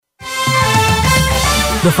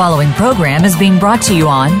The following program is being brought to you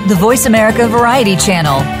on the Voice America Variety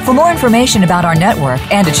Channel. For more information about our network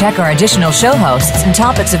and to check our additional show hosts and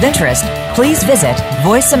topics of interest, please visit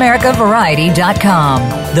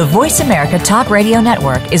voiceamericavariety.com. The Voice America Talk Radio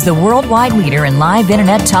Network is the worldwide leader in live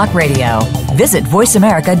Internet talk radio. Visit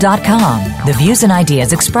voiceamerica.com. The views and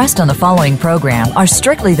ideas expressed on the following program are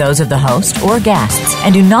strictly those of the host or guests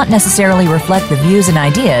and do not necessarily reflect the views and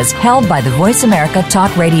ideas held by the Voice America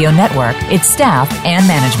Talk Radio Network, its staff, and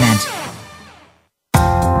management.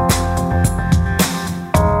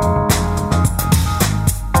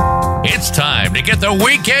 It's time to get the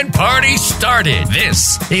weekend party started.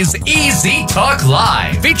 This is Easy Talk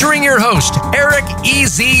Live, featuring your host, Eric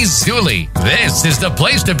E.Z. Zuli. This is the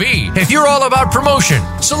place to be if you're all about promotion,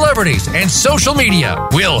 celebrities, and social media.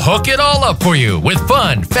 We'll hook it all up for you with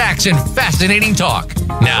fun, facts, and fascinating talk.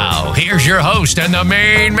 Now, here's your host and the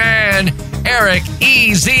main man, Eric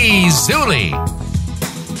E.Z. Zuli.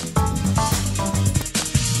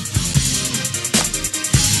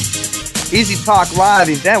 Easy Talk Live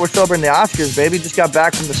event. We're celebrating the Oscars, baby. Just got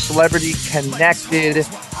back from the Celebrity Connected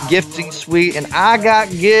Gifting Suite, and I got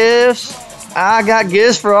gifts. I got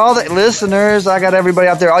gifts for all the listeners. I got everybody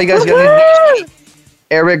out there. All you guys got to do is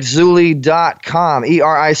ericzuli.com,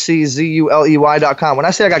 ERICZULEY.com. When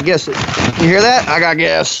I say I got gifts, you hear that? I got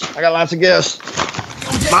gifts. I got lots of gifts.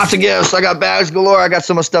 Lots of gifts. I got bags galore. I got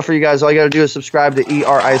so much stuff for you guys. All you got to do is subscribe to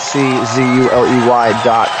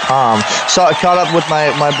ERICZULEY.com. So I caught up with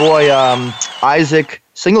my boy Isaac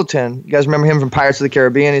Singleton. You guys remember him from Pirates of the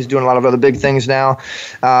Caribbean. He's doing a lot of other big things now.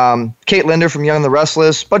 Kate Linder from Young and the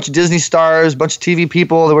Restless. Bunch of Disney stars, bunch of TV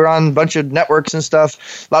people that were on a bunch of networks and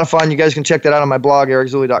stuff. A lot of fun. You guys can check that out on my blog,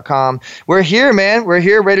 ericzuli.com. We're here, man. We're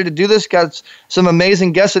here, ready to do this. Got some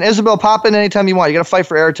amazing guests. And Isabel, pop in anytime you want. You got to fight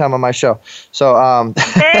for airtime on my show. So,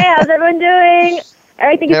 hey, how's everyone doing?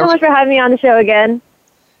 Eric, thank you so much for having me on the show again.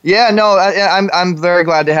 Yeah, no, I'm very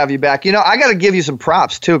glad to have you back. You know, I got to give you some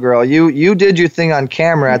props too, girl. You did your thing on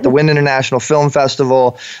camera at the Wind International Film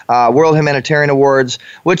Festival, World Humanitarian Awards,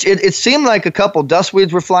 which it seemed like a couple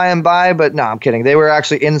dustweeds were flying by, but no, I'm kidding. They were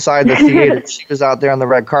actually inside the theater. She was out there on the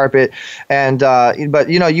red carpet, and but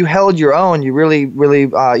you know, you held your own. You really,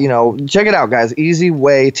 you know, check it out, guys. Easy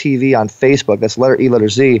Way TV on Facebook. That's letter E, letter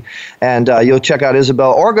Z, and you'll check out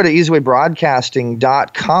Isabel, or go to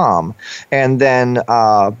easywaybroadcasting.com, and then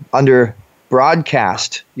under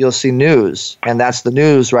broadcast, you'll see news, and that's the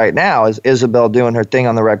news right now. Is Isabel doing her thing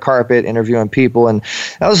on the red carpet, interviewing people, and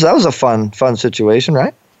that was a fun situation,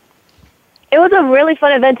 right? It was a really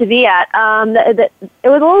fun event to be at. It was a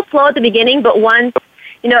little slow at the beginning, but once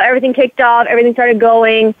everything kicked off, everything started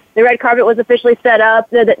going. The red carpet was officially set up.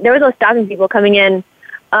 There was no stopping people coming in.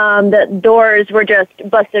 The doors were just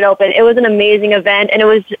busted open. It was an amazing event, and it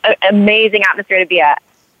was an amazing atmosphere to be at.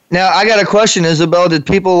 Now, I got a question, Isabel. Did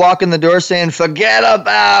people walk in the door saying, forget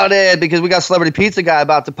about it? Because we got Celebrity Pizza Guy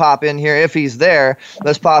about to pop in here if he's there.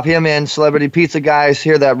 Let's pop him in. Celebrity Pizza Guy's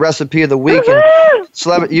here, that recipe of the week. And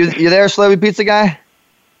you there, Celebrity Pizza Guy?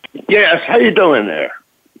 Yes. How you doing there?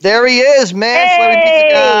 There he is, man. Hey! Celebrity Pizza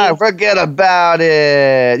Guy. Forget about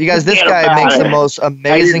it. You guys, this guy makes the most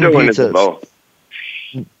amazing pizzas. All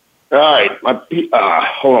right.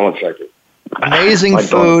 Hold on one second. Amazing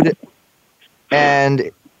food.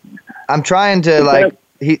 And I'm trying to,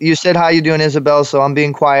 you said, how you doing, Isabel, so I'm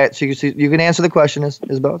being quiet. So you can answer the question,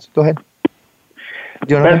 Isabel. Go ahead.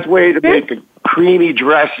 The best way to make a creamy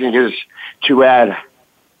dressing is to add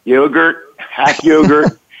yogurt, half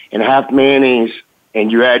yogurt, and half mayonnaise,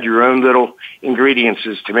 and you add your own little ingredients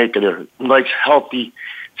to make it a nice, healthy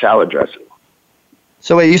salad dressing.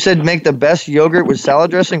 So wait, you said make the best yogurt with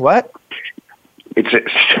salad dressing? What? It's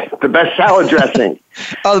the best salad dressing.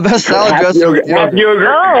 Oh, the best salad dressing. Half yogurt,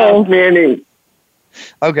 half mayonnaise.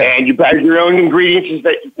 Okay. And you add your own ingredients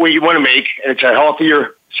what you want to make, and it's a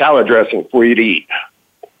healthier salad dressing for you to eat.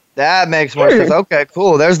 That makes more sense. Okay,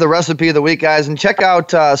 cool. There's the recipe of the week, guys. And check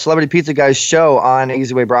out Celebrity Pizza Guy's show on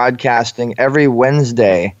Easy Way Broadcasting every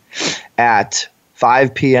Wednesday at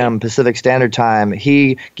 5 p.m. Pacific Standard Time.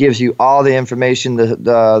 He gives you all the information.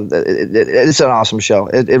 It's an awesome show.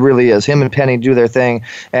 It really is. Him and Penny do their thing,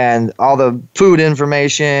 and all the food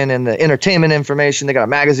information and the entertainment information. They got a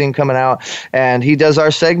magazine coming out, and he does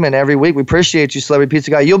our segment every week. We appreciate you, Celebrity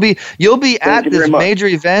Pizza Guy. You'll be at this major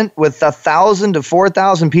event with 1,000 to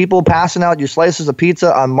 4,000 people passing out your slices of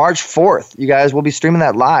pizza on March 4th. You guys, we'll be streaming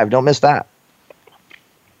that live. Don't miss that.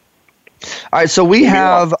 All right, so we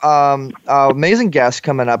have amazing guests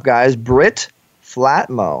coming up, guys. Britt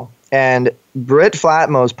Flatmo. And Britt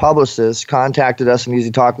Flatmo's publicist contacted us in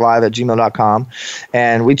easytalklive@gmail.com,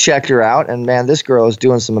 and we checked her out. And, man, this girl is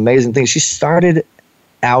doing some amazing things. She started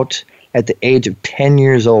out at the age of 10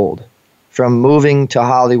 years old from moving to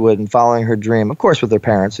Hollywood and following her dream, of course with her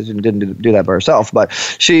parents. She didn't do that by herself, but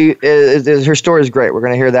her story is great. We're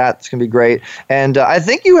going to hear that. It's going to be great. And I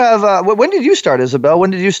think you have, when did you start, Isabel?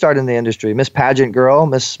 When did you start in the industry? Miss Pageant Girl,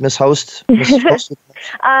 Miss Host?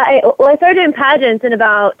 I started doing pageants in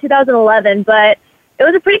about 2011, but it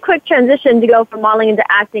was a pretty quick transition to go from modeling into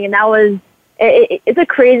acting, and that was, it's a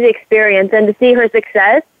crazy experience. And to see her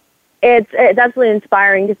success, it's absolutely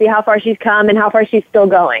inspiring to see how far she's come and how far she's still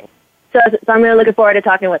going. So I'm really looking forward to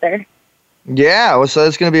talking with her. Yeah, well, so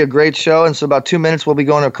it's going to be a great show. And so about 2 minutes, we'll be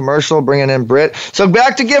going to a commercial, bringing in Britt. So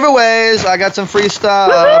back to giveaways. I got some free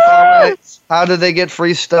stuff. All right. How do they get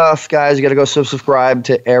free stuff, guys? You got to go subscribe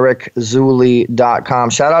to ericzuli.com.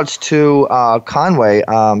 Shout outs to Conway,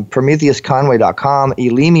 PrometheusConway.com,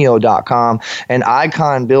 Elemio.com, and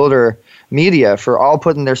Icon Builder Media for all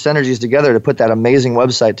putting their synergies together to put that amazing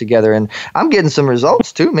website together. And I'm getting some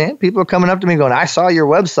results too, man. People are coming up to me going, I saw your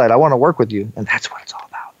website. I want to work with you. And that's what it's all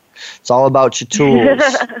about. It's all about your tools.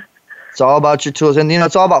 It's all about your tools. And,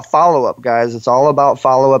 it's all about follow-up, guys. It's all about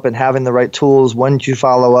follow-up and having the right tools when you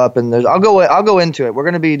follow up. And I'll go into it. We're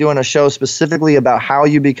going to be doing a show specifically about how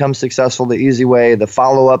you become successful the easy way, the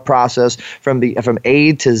follow-up process from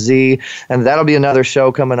A to Z. And that'll be another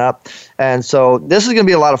show coming up. And so this is going to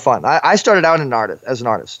be a lot of fun. I started out as an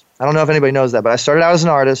artist. I don't know if anybody knows that, but I started out as an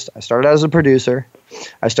artist. I started out as a producer.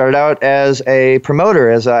 I started out as a promoter,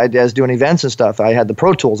 as doing events and stuff. I had the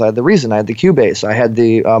Pro Tools, I had the Reason, I had the Cubase, I had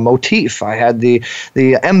the Motif, I had the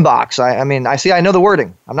M-Box. I know the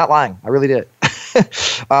wording. I'm not lying. I really did.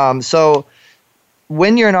 So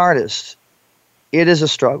when you're an artist, it is a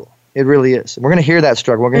struggle. It really is. We're going to hear that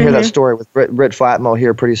struggle. We're going to hear that story with Britt Flatmo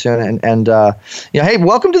here pretty soon. And hey,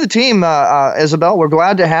 welcome to the team, Isabel. We're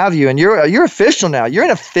glad to have you. And you're official now. You're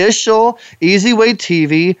an official Easy Way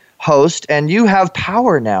TV host, and you have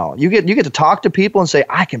power now. You get to talk to people and say,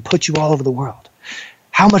 I can put you all over the world.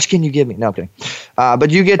 How much can you give me? No, I'm kidding.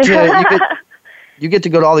 But you get to you get to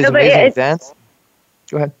go to all these amazing events.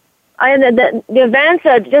 Go ahead. The events,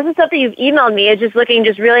 just the stuff that you've emailed me, is just looking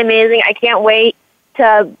just really amazing. I can't wait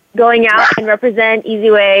to going out and represent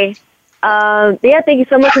Easy Way. Thank you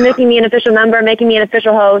so much for making me an official member, making me an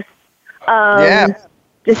official host.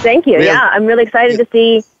 Just thank you. Yeah, I'm really excited to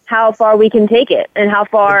see how far we can take it and how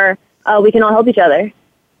far we can all help each other.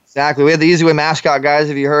 Exactly. We have the Easy Way mascot, guys.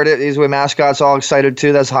 If you heard it, Easy Way mascot's all excited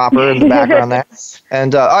too. That's Hopper in the background there.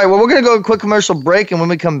 And all right, well, we're going to go a quick commercial break, and when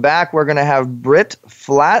we come back, we're going to have Britt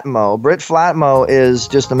Flatmo. Britt Flatmo is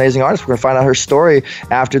just an amazing artist. We're going to find out her story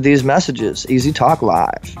after these messages. Easy Talk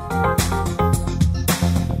Live.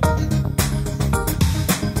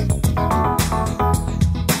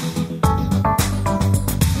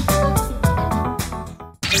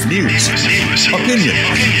 News, opinion,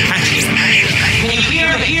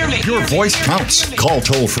 your voice counts. Call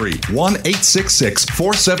toll free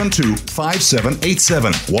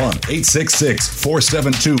 1-866-472-5787.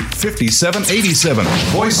 1-866-472-5787.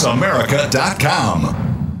 VoiceAmerica.com.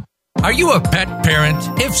 Are you a pet parent?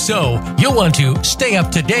 If so, you'll want to stay up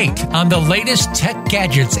to date on the latest tech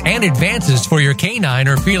gadgets and advances for your canine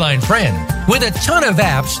or feline friend. With a ton of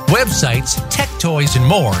apps, websites, tech toys, and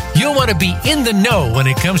more, you'll want to be in the know when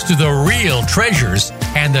it comes to the real treasures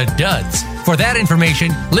and the duds. For that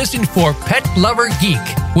information, listen for Pet Lover Geek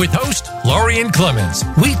with host Lorian Clemens.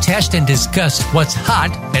 We test and discuss what's hot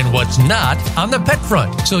and what's not on the pet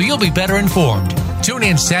front, so you'll be better informed. Tune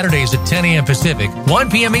in Saturdays at 10 a.m. Pacific,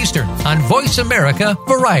 1 p.m. Eastern on Voice America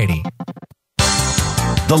Variety.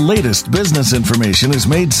 The latest business information is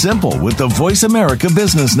made simple with the Voice America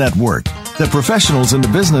Business Network. The professionals in the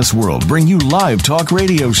business world bring you live talk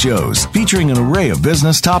radio shows featuring an array of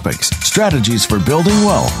business topics, strategies for building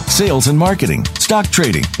wealth, sales and marketing, stock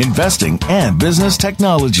trading, investing, and business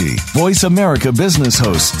technology. Voice America Business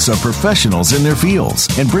hosts are professionals in their fields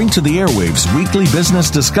and bring to the airwaves weekly business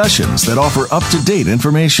discussions that offer up-to-date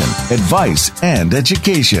information, advice, and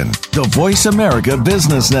education. The Voice America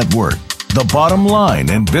Business Network. The bottom line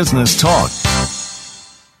in business talk.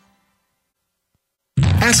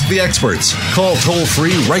 Ask the experts. Call toll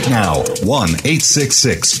free right now.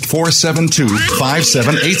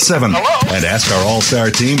 1-866-472-5787. And ask our All-Star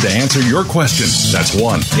team to answer your question. That's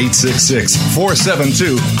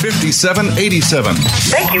 1-866-472-5787.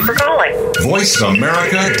 Thank you for calling.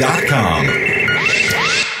 VoiceAmerica.com.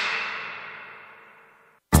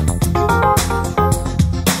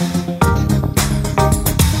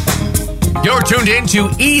 You're tuned in to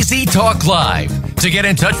Easy Talk Live. To get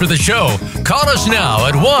in touch with the show, Call us now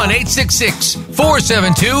at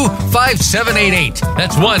 1-866-472-5788.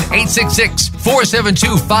 That's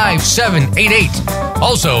 1-866-472-5788.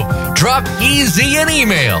 Also, drop Easy an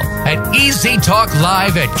email at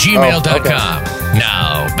easytalklive@gmail.com. Okay.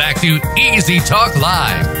 Now, back to Easy Talk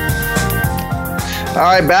Live. All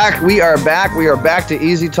right, back. We are back. We are back to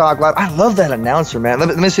Easy Talk Live. I love that announcer, man.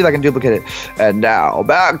 Let me see if I can duplicate it. And now,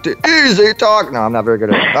 back to Easy Talk. No, I'm not very good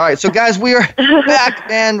at it. All right, so guys, we are back,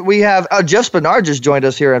 and we have Jeff Spinard just joined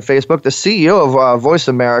us here on Facebook, the CEO of Voice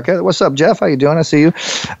America. What's up, Jeff? How you doing? I see you.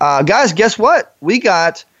 Guys, guess what? We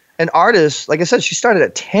got an artist. Like I said, she started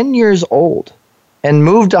at 10 years old and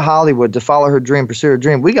moved to Hollywood to follow her dream, pursue her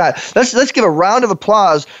dream. We got, let's give a round of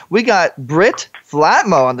applause. We got Britt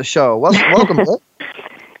Flatmo on the show. Welcome, Britt.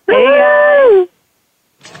 Hey, guys.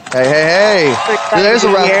 Hey. There's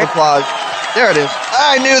a round of applause. There it is.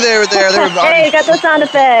 I knew they were there. Hey, you got the sound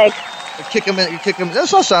effects. You kick them.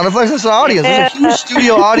 That's not sound effects. That's an audience. Yeah. There's a huge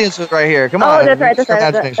studio audience right here. Come on. Oh, that's right.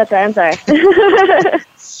 I'm sorry.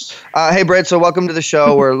 Hey, Britt, so welcome to the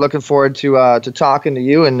show. We're looking forward to talking to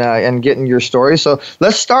you and getting your story. So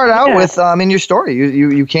let's start out with your story.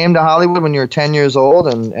 You came to Hollywood when you were 10 years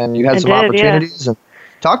old and you had some opportunities. And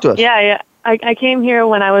talk to us. Yeah. I came here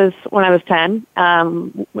when I was 10.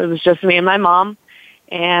 It was just me and my mom,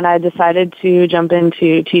 and I decided to jump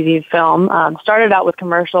into TV film. Started out with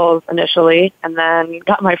commercials initially, and then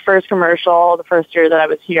got my first commercial the first year that I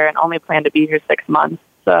was here, and only planned to be here 6 months.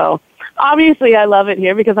 So obviously I love it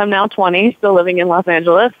here because I'm now 20, still living in Los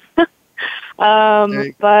Angeles.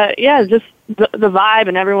 But yeah, just the vibe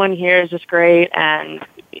and everyone here is just great, and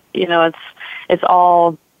it's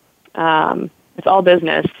all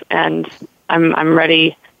business, and I'm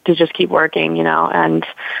ready to just keep working, and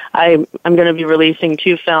I'm going to be releasing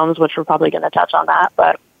 2 films, which we're probably going to touch on that,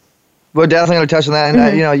 but we're definitely going to touch on that.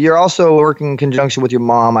 And you're also working in conjunction with your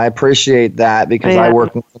mom. I appreciate that because I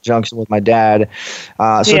work in conjunction with my dad.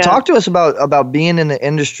 Talk to us about being in the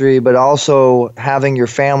industry, but also having your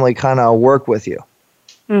family kind of work with you.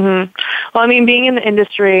 Mm-hmm. Well, I mean, being in the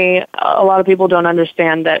industry, a lot of people don't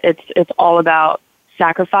understand that it's all about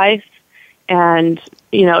sacrifice and,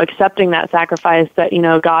 accepting that sacrifice that,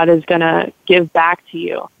 God is going to give back to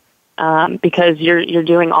you because you're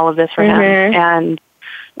doing all of this for him. And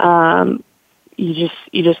you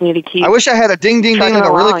just need to keep. I wish I had a ding ding ding, like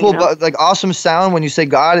a really cool, like awesome sound when you say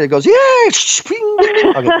God. It goes, yay!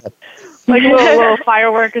 Okay. Like a little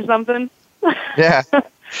firework or something. Yeah.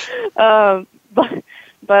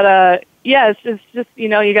 Yeah, it's just, you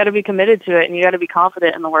got to be committed to it, and you got to be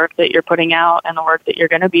confident in the work that you're putting out and the work that you're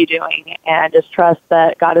going to be doing, and just trust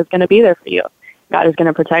that God is going to be there for you. God is going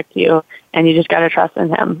to protect you, and you just got to trust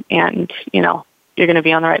in him, and, you're going to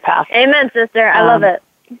be on the right path. Amen, sister. I love it.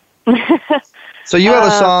 So you have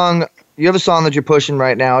a song. You have a song that you're pushing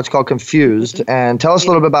right now. It's called Confused, and tell us a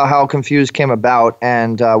little bit about how Confused came about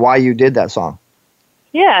and why you did that song.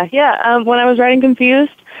 Yeah. When I was writing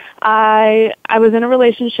Confused, I was in a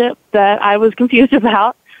relationship that I was confused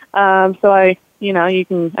about. So you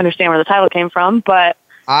can understand where the title came from, but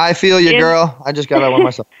I feel you, girl. I just got that one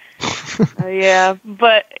myself. Yeah,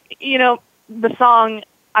 but the song,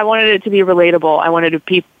 I wanted it to be relatable. I wanted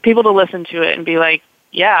people to listen to it and be like,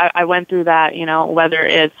 yeah, I went through that, whether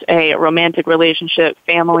it's a romantic relationship,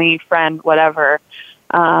 family, friend, whatever,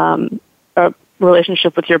 a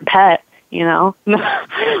relationship with your pet,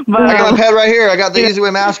 But, I got my pet right here. I got the Easy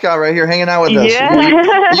Way mascot right here hanging out with us. Yeah.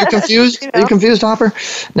 Are you confused? Are you confused, Hopper?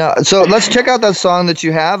 No. So let's check out that song that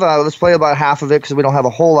you have. Let's play about half of it because we don't have a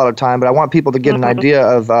whole lot of time, but I want people to get an idea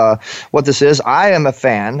of what this is. I am a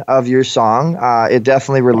fan of your song. It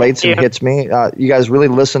definitely relates and hits me. You guys really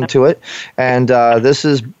listen to it. And this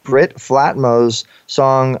is Britt Flatmo's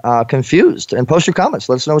song, Confused. And post your comments.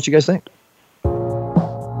 Let us know what you guys think.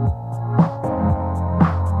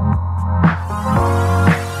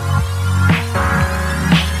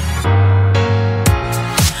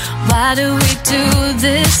 Why do we do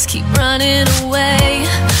this? Keep running away.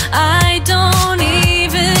 I don't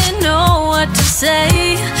even know what to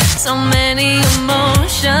say. So many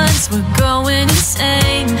emotions, we're going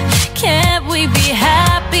insane. Can't we be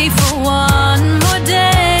happy for one more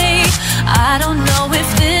day? I don't know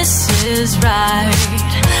if this is right,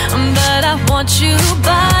 but I want you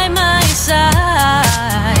by my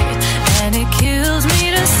side, and it kills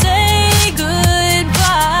me to say goodbye.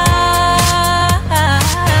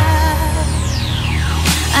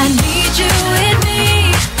 I need you with me,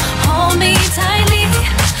 hold me tightly,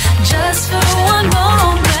 just for one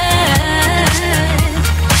moment.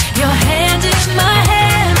 Your hand in my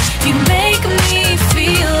hand, you make me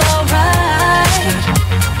feel alright.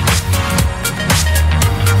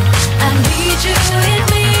 I need you with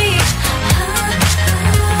me,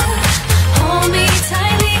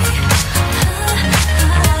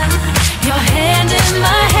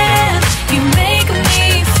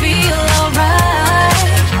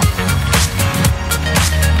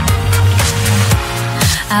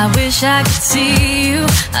 I wish I could see you.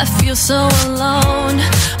 I feel so alone.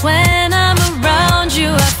 When I'm around you,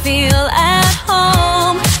 I feel at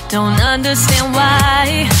home. Don't understand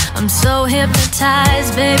why I'm so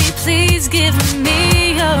hypnotized. Baby, please give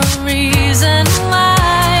me a reason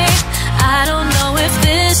why. I don't know if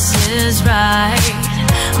this is right,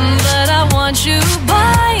 but I want you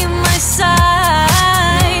by my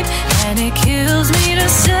side. And it kills me to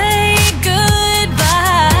say goodbye.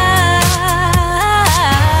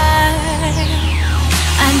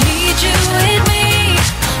 I need you with me.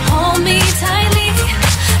 Hold me tightly,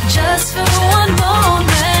 just for one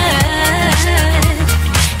moment.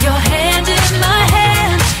 Your hand in my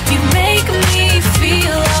hand, you make me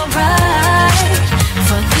feel alright.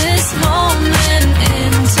 For this moment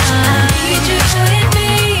in time, I need you with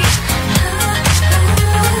me.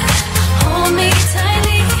 Hold me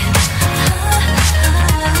tightly.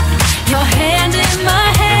 Your hand in my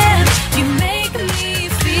hand, you make me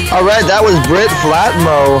feel. All right, that was Britt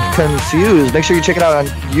Flatmo, Confused. Make sure you check it out on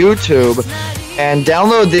YouTube and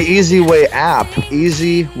download the Easy Way app,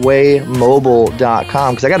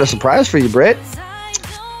 easywaymobile.com, because I got a surprise for you, Britt.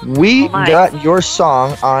 We got your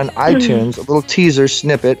song on iTunes, a little teaser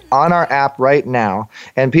snippet on our app right now,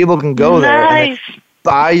 and people can go there and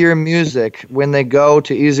buy your music when they go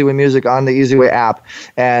to Easy Way Music on the Easy Way app.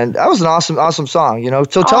 And that was an awesome song, you know.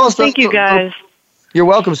 So tell us. Thank you, guys. You're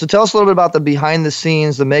welcome. So tell us a little bit about the behind the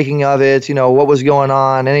scenes, the making of it. You know, what was going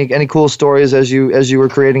on? Any cool stories as you were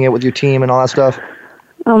creating it with your team and all that stuff?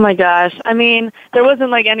 Oh my gosh! I mean, there wasn't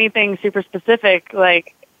like anything super specific.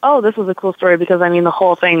 Like, oh, this was a cool story, because I mean, the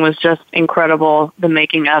whole thing was just incredible. The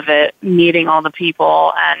making of it, meeting all the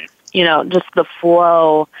people, and you know, just the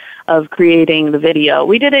flow of creating the video.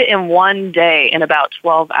 We did it in one day in about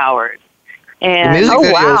 12 hours. And the music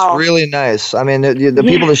video is really nice. I mean, the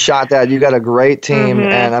people that shot that, you got a great team,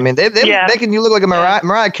 and I mean, they're making you look like a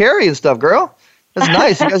Mariah Carey and stuff, girl. That's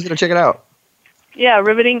nice. You guys got to check it out. Yeah,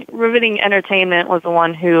 Riveting Entertainment was the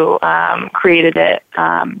one who created it,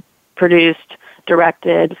 produced,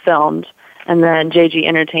 directed, filmed, and then JG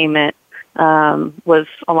Entertainment was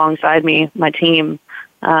alongside me, my team.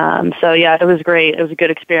 So yeah, it was great. It was a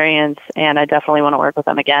good experience, and I definitely want to work with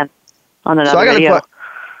them again on another video.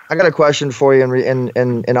 I got a question for you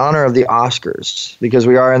in honor of the Oscars, because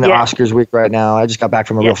we are in the Oscars week right now. I just got back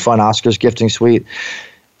from a real fun Oscars gifting suite.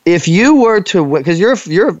 If you were to win, because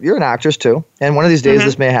you're an actress too, and one of these days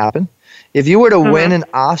this may happen. If you were to win an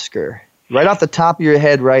Oscar, right off the top of your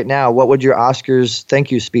head right now, what would your Oscars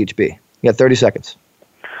thank you speech be? You got 30 seconds.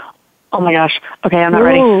 Oh my gosh. Okay, I'm not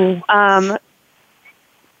ready.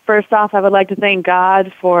 First off, I would like to thank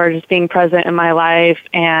God for just being present in my life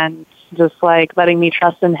and just like letting me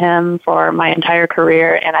trust in Him for my entire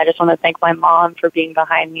career. And I just want to thank my mom for being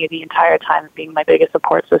behind me the entire time, being my biggest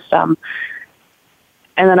support system.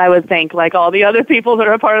 And then I would thank like all the other people that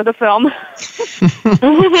are a part of the film. All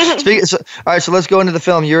right, so let's go into the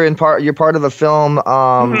film. You're part of the film,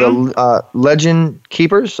 the Legend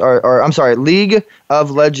Keepers, or I'm sorry, League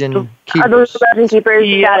of Legend Keepers. The Legend Keepers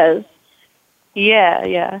Shadows.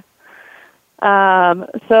 Yeah.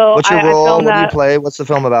 So what's your role? What do you play? What's the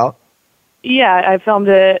film about? Yeah, I filmed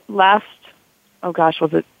it last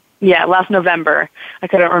November. I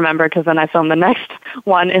couldn't remember because then I filmed the next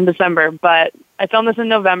one in December. But I filmed this in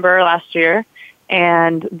November last year,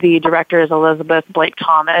 and the director is Elizabeth Blake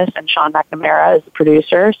Thomas, and Sean McNamara is the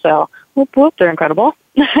producer. So, whoop, they're incredible.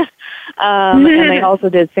 And they also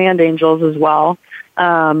did Sand Angels as well.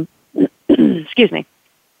 Excuse me.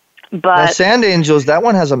 But now, Sand Angels, that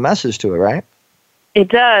one has a message to it, right? It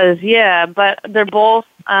does, yeah. But they're both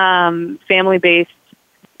family-based,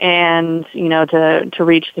 and you know, to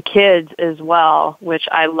reach the kids as well, which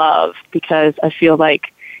I love, because I feel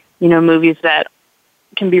like, you know, movies that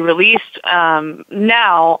can be released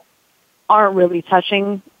now aren't really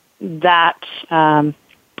touching that.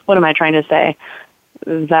 What am I trying to say?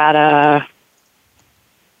 That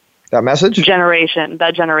message? Generation.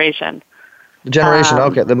 The generation,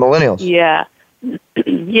 okay, the millennials. Yeah.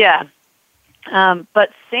 Yeah.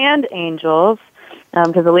 But Sand Angels,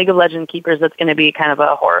 because the League of Legend Keepers, that's going to be kind of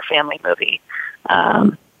a horror family movie,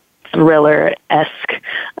 thriller-esque.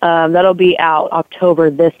 That'll be out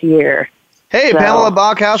October this year. Hey, so, Pamela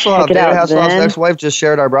Bach Hasselhoff, David Hasselhoff's ex-wife, just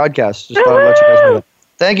shared our broadcast. Just thought I'd let you guys know that.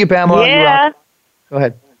 Thank you, Pamela. Yeah. Go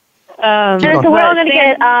ahead. So we're all going to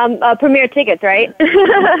get premiere tickets, right?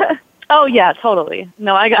 Oh, yeah, totally.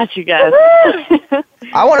 No, I got you guys.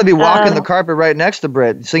 I want to be walking the carpet right next to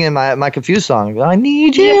Britt, singing my Confused song. I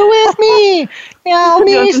need you with me.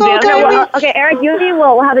 Me so okay, Eric, you and me,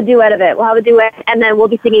 we'll have a duet of it. We'll have a duet, and then we'll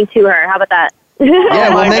be singing to her. How about that?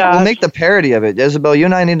 Yeah, we'll make the parody of it. Isabel, you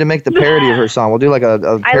and I need to make the parody of her song. We'll do like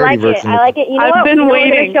a parody version. I like it. You know I've been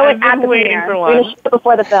waiting. We're going to show it at the premiere. For we're going to show it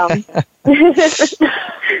before the film.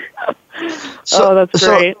 That's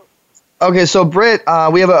great. Okay, so Britt,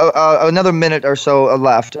 we have another minute or so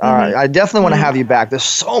left. I definitely want to have you back. There's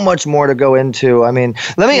so much more to go into. I mean,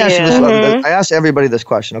 let me ask you this. I ask everybody this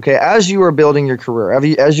question, okay? As you were building your career,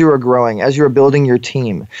 as you were growing, as you were building your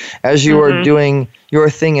team, as you were doing your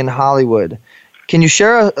thing in Hollywood, can you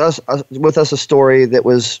share with us a story that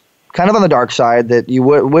was kind of on the dark side that you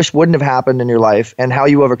wish wouldn't have happened in your life, and how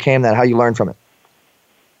you overcame that, how you learned from it?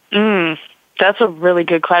 That's a really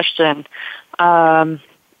good question.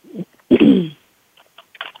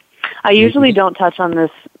 I usually don't touch on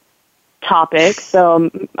this topic,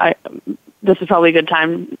 so this is probably a good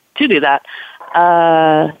time to do that.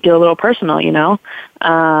 Get a little personal, you know.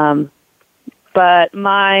 But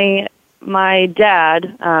my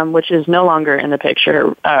dad, which is no longer in the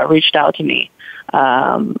picture, reached out to me.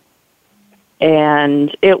 And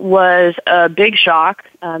it was a big shock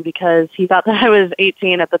because he thought that I was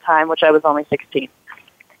 18 at the time, which I was only 16.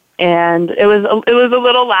 And it was a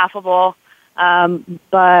little laughable,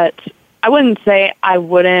 but I wouldn't say I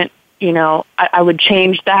wouldn't, you know, I would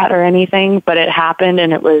change that or anything. But it happened,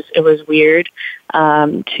 and it was weird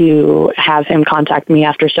to have him contact me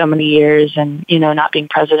after so many years, and you know, not being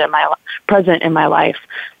present in my life.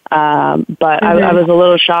 But I was a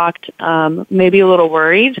little shocked, maybe a little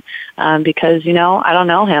worried, because you know, I don't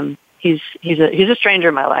know him. He's a stranger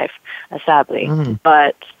in my life, sadly,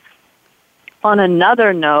 but. On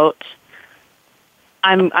another note,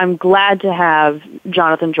 I'm glad to have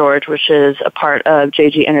Jonathan George, which is a part of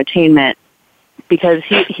JG Entertainment, because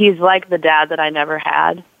he's like the dad that I never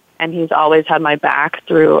had, and he's always had my back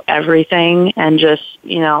through everything, and just,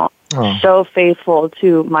 you know, so faithful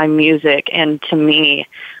to my music and to me.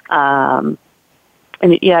 And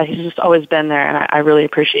yeah, he's just always been there, and I really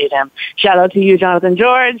appreciate him. Shout out to you, Jonathan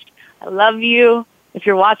George. I love you. If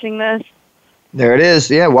you're watching this. There it is.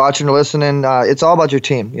 Yeah, watching or listening. It's all about your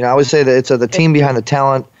team. You know, I always say that it's the team behind the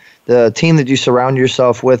talent. The team that you surround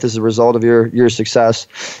yourself with is the result of your success.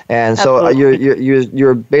 And so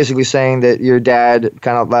you're basically saying that your dad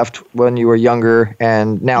kind of left when you were younger,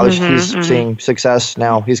 and now he's seeing success.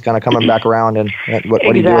 Now he's kind of coming back around. And what do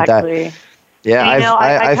you do with that? Yeah,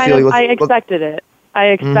 I expected it. I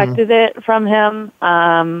expected it from him,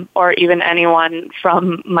 or even anyone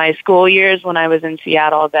from my school years when I was in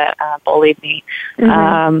Seattle that bullied me.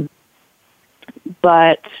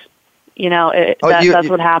 But you know, that's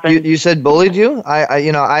what happened. You said bullied you? I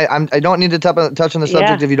don't need to touch on the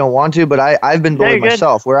subject if you don't want to, but I've been bullied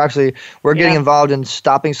myself. We're getting involved in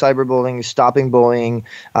stopping cyberbullying, stopping bullying,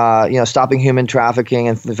 stopping human trafficking,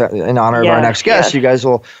 and in honor of our next guest, you guys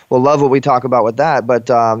will love what we talk about with that. But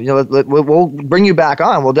we'll bring you back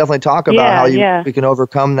on. We'll definitely talk about how we can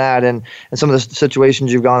overcome that and some of the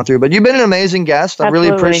situations you've gone through. But you've been an amazing guest. Absolutely.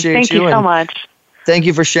 I really appreciate you. Thank you so much. Thank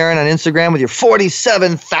you for sharing on Instagram with your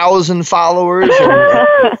 47,000 followers,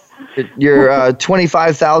 and your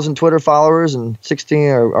 25,000 Twitter followers, and 16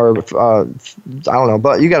 or I don't know,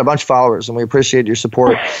 but you got a bunch of followers, and we appreciate your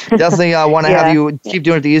support. Definitely want to have you keep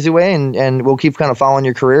doing it the easy way, and we'll keep kind of following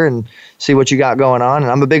your career and see what you got going on.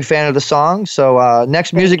 And I'm a big fan of the song, so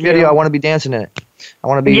next music video, I want to be dancing in it. I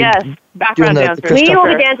want to be background dancer. We will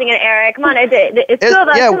be dancing in Eric. Come on, it's two of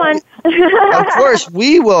us. Come on. Of course,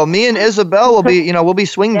 we will. Me and Isabel will be. We'll be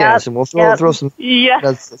swing dancing. We'll throw some. Yeah.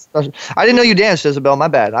 I didn't know you danced, Isabel. My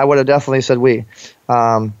bad. I would have definitely said we.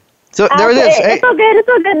 So there it is. It's all good. It's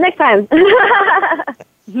all good. Next time.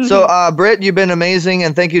 So, Britt, you've been amazing,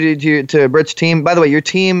 and thank you to Britt's team. By the way, your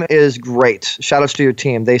team is great. Shout outs to your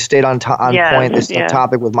team. They stayed on point. They stayed on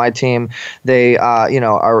topic with my team. They,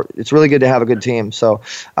 it's really good to have a good team. So,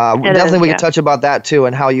 definitely we can touch about that too,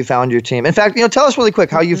 and how you found your team. In fact, tell us really quick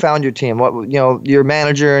how you found your team. What, your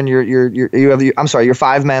manager and your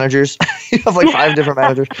 5 managers. You have like 5 different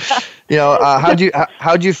managers.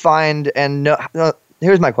 How'd you find and know?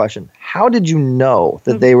 Here's my question: how did you know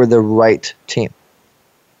that they were the right team?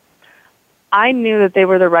 I knew that they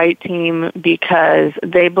were the right team because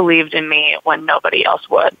they believed in me when nobody else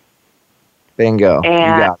would. Bingo.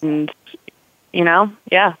 And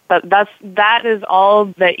that is all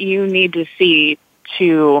that you need to see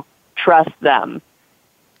to trust them.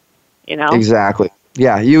 Exactly.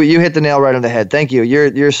 Yeah, you hit the nail right on the head. Thank you.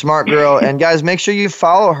 You're a smart girl. And guys, make sure you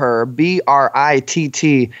follow her.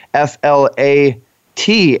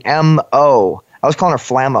 BrittFlatmo. I was calling her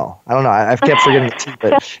Flammo. I don't know. I kept forgetting the T,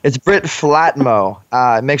 but it's Britt Flatmo.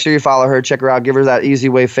 Make sure you follow her. Check her out. Give her that Easy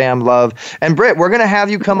Way fam love. And Britt, we're going to have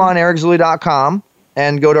you come on ericzuli.com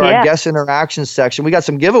and go to our guest interaction section. We got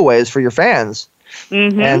some giveaways for your fans.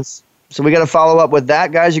 And so we got to follow up with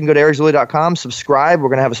that, guys. You can go to ericzuli.com, subscribe. We're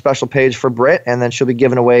going to have a special page for Britt, and then she'll be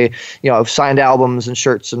giving away, signed albums and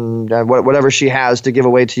shirts and whatever she has to give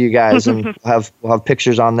away to you guys. And we'll have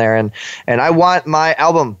pictures on there. And I want my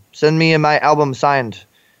album. Send me my album signed.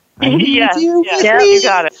 You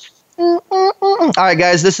got it. All right,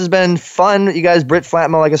 guys, this has been fun. You guys, Britt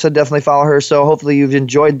Flatmo, like I said, definitely follow her. So hopefully you've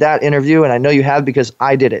enjoyed that interview, and I know you have because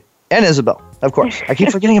I did it. And Isabel, of course. I keep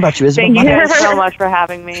forgetting about you, Isabel. Thank you guys so much for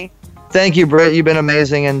having me. Thank you, Britt. You've been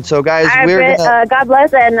amazing. And so, guys, Britt, God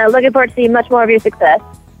bless, and looking forward to seeing much more of your success.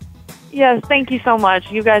 Yes, thank you so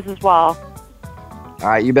much. You guys as well. All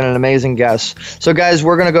right, you've been an amazing guest. So, guys,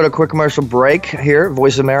 we're going to go to a quick commercial break here.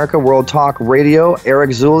 Voice America, World Talk Radio, Eric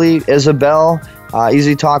Zuli, Isabel,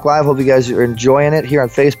 Easy Talk Live. Hope you guys are enjoying it here on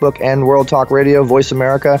Facebook and World Talk Radio, Voice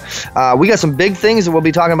America. We got some big things that we'll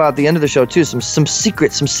be talking about at the end of the show, too. Some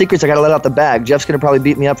secrets I got to let out the bag. Jeff's going to probably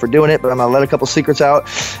beat me up for doing it, but I'm going to let a couple secrets out.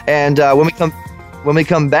 And when we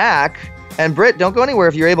come back, and Britt, don't go anywhere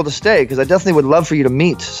if you're able to stay, because I definitely would love for you to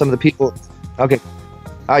meet some of the people. Okay.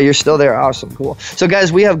 Oh, you're still there. Awesome. Cool. So,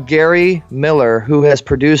 guys, we have Gary Miller, who has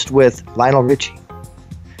produced with Lionel Richie,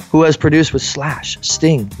 who has produced with Slash,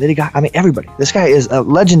 Sting, Lady Gaga. I mean, everybody. This guy is a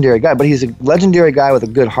legendary guy, but he's a legendary guy with a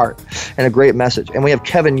good heart and a great message. And we have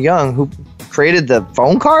Kevin Young, who created the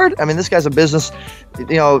phone card. I mean, this guy's a business,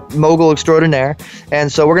 mogul extraordinaire.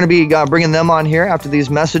 And so we're going to be bringing them on here after these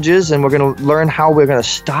messages, and we're going to learn how we're going to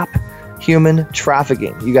stop human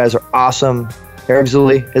trafficking. You guys are awesome. Eric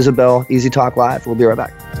Zuli, Isabel, Easy Talk Live. We'll be right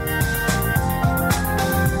back.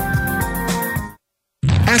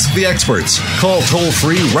 Ask the experts. Call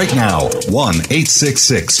toll-free right now,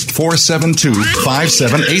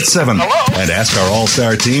 1-866-472-5787. And ask our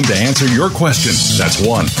All-Star team to answer your question. That's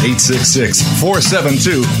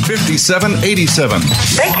 1-866-472-5787.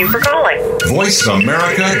 Thank you for calling.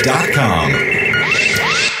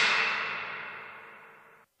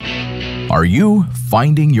 VoiceAmerica.com. Are you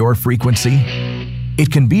finding your frequency? It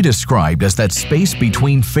can be described as that space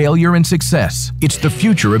between failure and success. It's the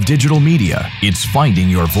future of digital media. It's finding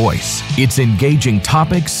your voice. It's engaging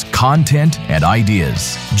topics, content, and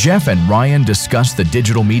ideas. Jeff and Ryan discuss the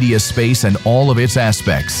digital media space and all of its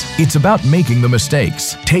aspects. It's about making the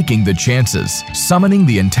mistakes, taking the chances, summoning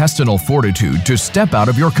the intestinal fortitude to step out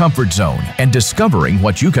of your comfort zone, and discovering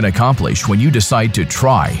what you can accomplish when you decide to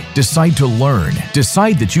try, decide to learn,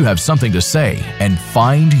 decide that you have something to say, and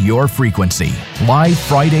find your frequency. Live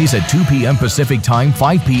Fridays at 2 p.m. Pacific Time,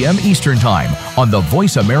 5 p.m. Eastern Time on the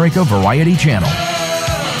Voice America Variety Channel.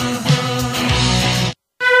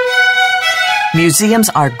 Museums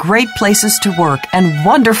are great places to work and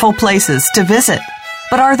wonderful places to visit.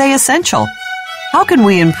 But are they essential? How can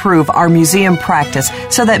we improve our museum practice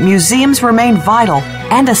so that museums remain vital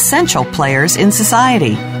and essential players in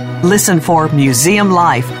society? Listen for Museum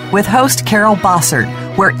Life with host Carol Bossert,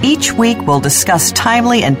 where each week we'll discuss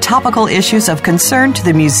timely and topical issues of concern to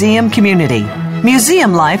the museum community.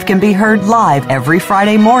 Museum Life can be heard live every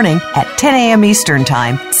Friday morning at 10 a.m. Eastern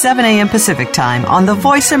Time, 7 a.m. Pacific Time on the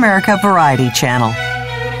Voice America Variety Channel.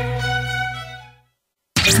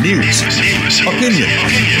 News, opinion,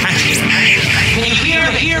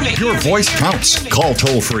 your voice counts. Call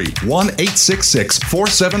toll-free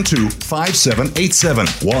 1-866-472-5787.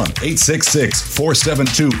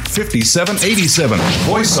 1-866-472-5787.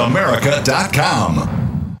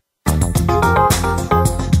 VoiceAmerica.com.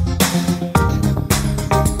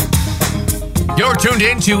 You're tuned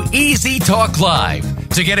in to Easy Talk Live.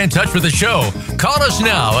 To get in touch with the show, call us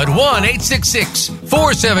now at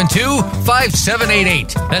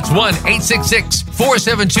 1-866-472-5788. That's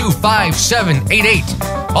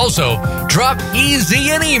 1-866-472-5788. Also, drop Easy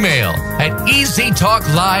an email at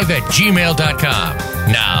easytalklive@gmail.com.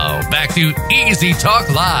 Now, back to Easy Talk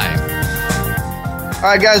Live. All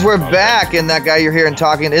right, guys, we're back, and that guy you're hearing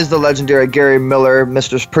talking is the legendary Gary Miller,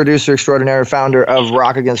 Mr. Producer Extraordinaire, founder of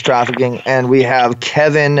Rock Against Trafficking, and we have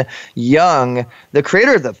Kevin Young, the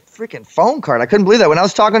creator of the freaking phone card. I couldn't believe that. When I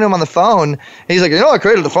was talking to him on the phone, he's like, I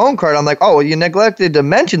created the phone card. I'm like, oh, well, you neglected to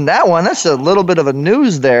mention that one. That's a little bit of a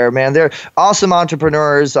news there, man. They're awesome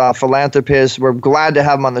entrepreneurs, philanthropists. We're glad to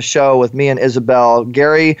have them on the show with me and Isabel.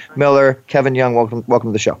 Gary Miller, Kevin Young, welcome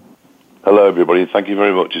to the show. Hello, everybody. Thank you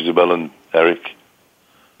very much, Isabel and Eric.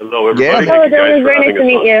 Hello, everybody. Yeah. Thank you guys It was very nice to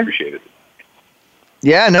meet you. Appreciate it.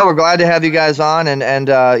 Yeah, no, we're glad to have you guys on, and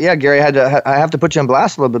yeah, Gary, I have to put you on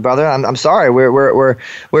blast a little bit, brother. I'm sorry.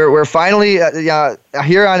 We're finally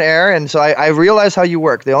here on air, and so I realize how you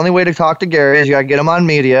work. The only way to talk to Gary is you got to get him on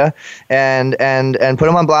media and put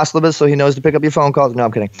him on blast a little bit so he knows to pick up your phone calls. No,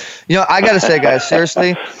 I'm kidding. You know, I got to say, guys,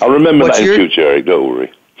 seriously, I'll remember that in future, Eric. Don't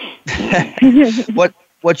worry.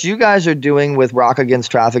 What you guys are doing with Rock Against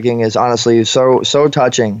Trafficking is honestly so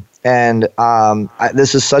touching, and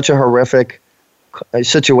this is such a horrific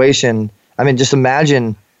situation. I mean, just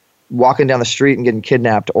imagine walking down the street and getting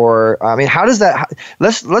kidnapped, or I mean, how does that?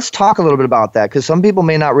 Let's talk a little bit about that, because some people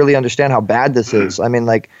may not really understand how bad this is. I mean,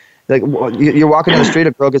 like you're walking down the street,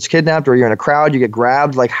 a girl gets kidnapped, or you're in a crowd, you get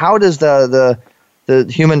grabbed. Like, how does the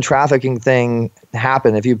human trafficking thing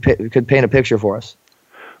happen? If you could paint a picture for us.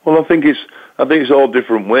 Well, I think it's all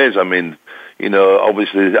different ways. I mean, you know,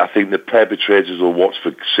 obviously, I think the perpetrators will watch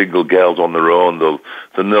for single girls on their own. They'll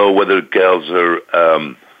know whether girls are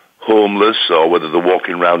homeless or whether they're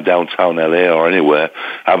walking around downtown LA or anywhere.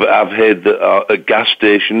 I've heard that at gas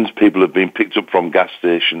stations, people have been picked up from gas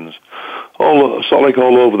stations, all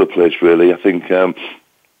over the place, really. I think, and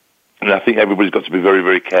I think everybody's got to be very,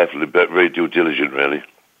 very careful, very due diligent, really.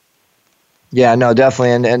 Yeah, no,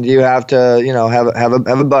 definitely, and you have to, you know, have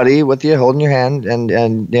a buddy with you holding your hand, and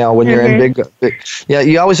you know, when you're in big,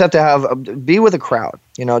 you always have to be with a crowd.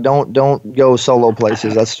 You know, don't go solo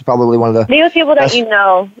places. That's probably one of the be with people that you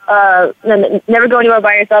know. Never go anywhere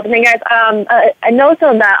by yourself. And then, guys, I know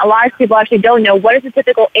some that a lot of people actually don't know. What is the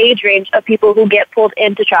typical age range of people who get pulled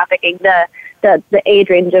into trafficking? The age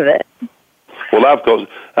range of it. Well, I've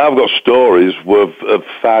got stories of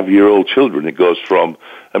 5-year-old children. It goes from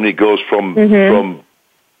from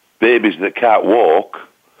babies that can't walk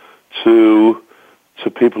to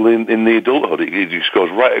people in the adulthood. It just goes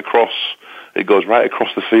right across. It goes right across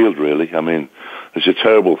the field, really. I mean, it's a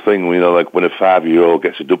terrible thing, you know, like when a 5-year-old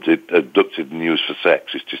gets abducted and used for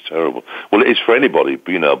sex. It's just terrible. Well, it is for anybody,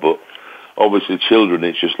 you know, but obviously children,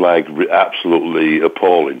 it's just like absolutely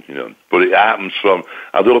appalling, you know. But it happens from.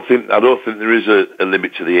 I don't think there is a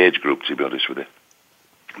limit to the age group, to be honest with you.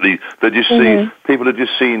 People are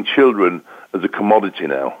just seeing children as a commodity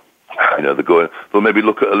now. You know, they'll maybe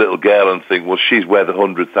look at a little girl and think, well, she's worth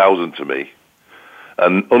 100,000 to me.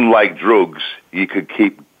 And unlike drugs, you could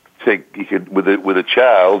with a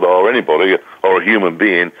child or anybody or a human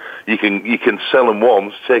being, you can sell them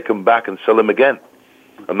once, take them back, and sell them again.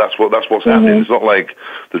 And that's what's happening. It's not like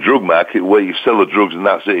the drug market where you sell the drugs and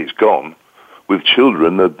that's it, it's gone. With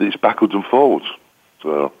children, it's backwards and forwards.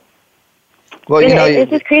 So. Well, you know,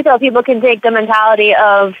 it's just crazy how people can take the mentality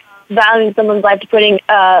of valuing someone's life to putting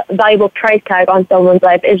a valuable price tag on someone's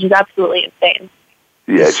life. It's just absolutely insane.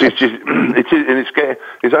 Yeah, it's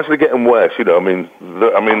actually getting worse. You know, I mean,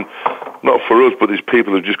 not for us, but these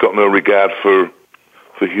people have just got no regard for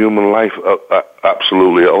human life,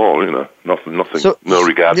 absolutely at all. You know, nothing, no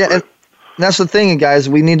regard for it. That's the thing, guys.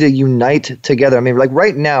 We need to unite together. I mean, like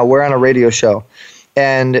right now, we're on a radio show,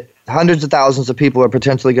 and hundreds of thousands of people are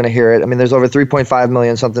potentially going to hear it. I mean, there's over 3.5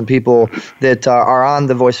 million something people that are on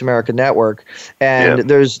the Voice America network, and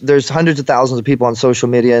there's hundreds of thousands of people on social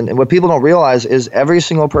media. And what people don't realize is every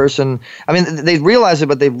single person. I mean, they realize it,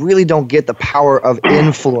 but they really don't get the power of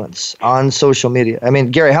influence on social media. I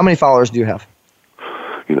mean, Gary, how many followers do you have?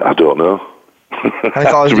 You know, I don't know. How many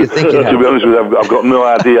followers do you think you have? To be honest with you, I've got no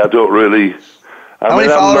idea. I don't really. How many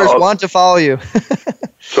followers want to follow you?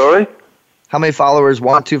 Sorry? How many followers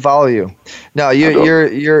want to follow you? No,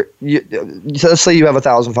 you're so let's say you have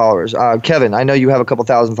 1,000 followers. Kevin, I know you have a couple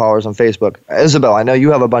thousand followers on Facebook. Isabel, I know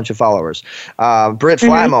you have a bunch of followers. Britt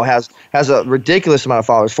Flatmo has a ridiculous amount of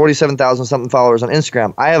followers, 47,000 something followers on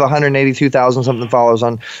Instagram. I have 182,000 something followers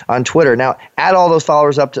on Twitter. Now, add all those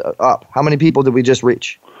followers up. How many people did we just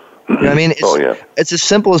reach? You know what I mean? It's as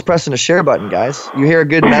simple as pressing a share button, guys. You hear a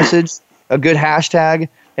good message, a good hashtag,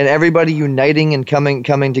 and everybody uniting and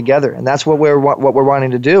coming together. And that's what we're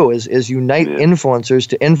wanting to do is unite influencers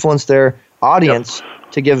to influence their audience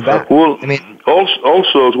to give back. Well, I mean,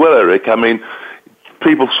 also as well, Eric, I mean,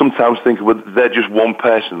 people sometimes think, well, they're just one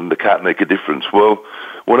person and they can't make a difference. Well,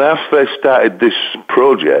 when I first started this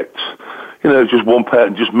project, you know, it's just one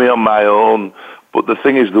person, just me on my own. But the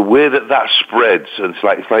thing is, the way that spreads, and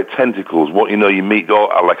it's like tentacles. What, you know, you meet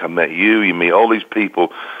like I met you meet all these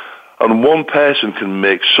people, and one person can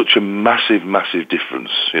make such a massive, massive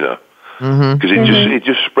difference, you know, because it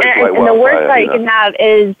just spreads like wildfire. And the worst part you can have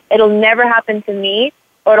is it'll never happen to me,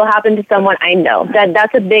 or it'll happen to someone I know.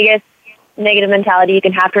 That's the biggest negative mentality you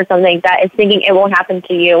can have for something like that, is thinking it won't happen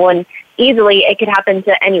to you, when easily it could happen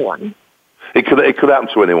to anyone. It could happen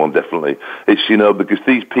to anyone, definitely. It's, because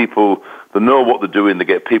these people, they know what they're doing. They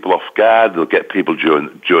get people off guard. They'll get people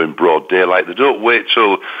during broad daylight. They're not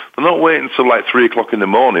waiting until like 3 o'clock in the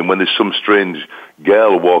morning when there's some strange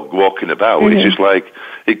girl walking about. Mm-hmm. It's just like,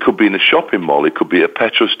 it could be in a shopping mall. It could be at a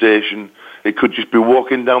petrol station. It could just be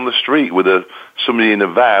walking down the street with somebody in a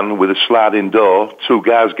van with a sliding door. 2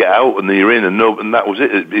 guys get out and you're in, and that was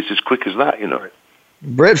it. It's as quick as that,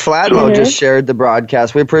 Britt Flatmo just shared the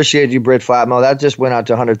broadcast. We appreciate you, Britt Flatmo. That just went out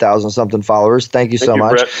to 100,000 something followers. Thank you so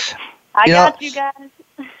much. Britt. I got you guys.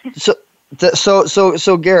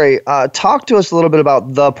 So Gary, talk to us a little bit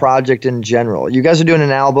about the project in general. You guys are doing an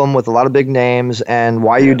album with a lot of big names, and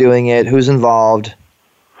why are you doing it? Who's involved?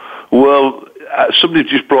 Well, somebody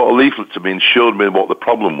just brought a leaflet to me and showed me what the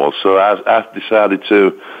problem was. So I decided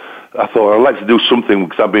I thought I'd like to do something,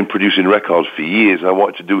 because I've been producing records for years. I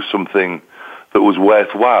wanted to do something that was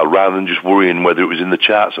worthwhile rather than just worrying whether it was in the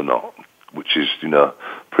charts or not, which is,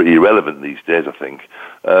 pretty irrelevant these days, I think.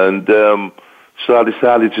 And so I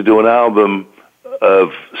decided to do an album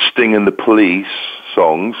of Sting and the Police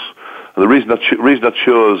songs. And the reason I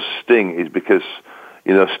chose Sting is because,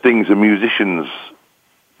 Sting's a musician's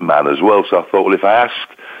man as well. So I thought, well, if I ask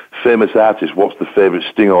famous artists what's the favorite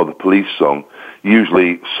Sting or the Police song,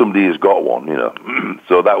 usually somebody has got one,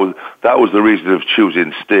 So that was the reason of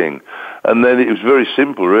choosing Sting. And then it was very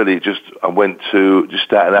simple, really. I went to just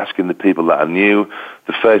started asking the people that I knew.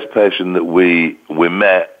 The first person that we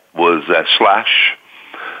met was Slash,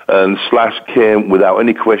 and Slash came without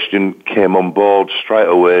any question, came on board straight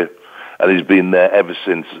away, and he's been there ever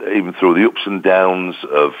since, even through the ups and downs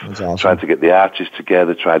of trying to get the artists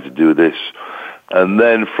together, trying to do this. And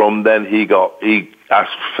then from then he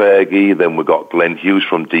asked Fergie, then we got Glenn Hughes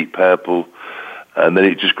from Deep Purple, and then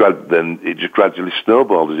it just gradually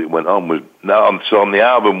snowballed as it went on. So on the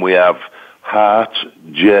album we have Hart,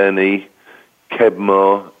 Journey,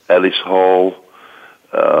 Kebmo, Ellis Hall,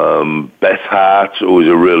 Beth Hart, who is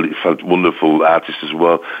a really wonderful artist as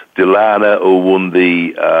well. Delana, who won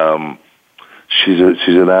she's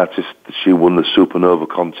an artist. She won the Supernova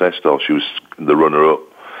contest, or she was the runner-up.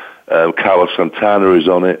 Carlos Santana is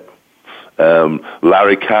on it.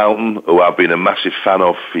 Larry Carlton, who I've been a massive fan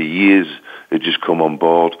of for years, had just come on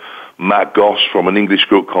board. Matt Goss from an English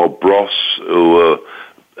group called Bros, who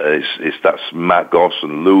that's Matt Goss,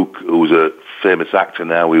 and Luke, who's a famous actor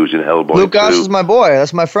now. He was in Hellboy. Luke Goss is my boy.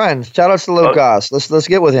 That's my friend. Shout out to Luke Goss. Let's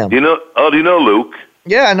get with him. Do you know Luke?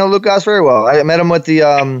 Yeah, I know Luke Goss very well. I met him with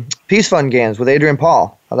the Peace Fund games with Adrian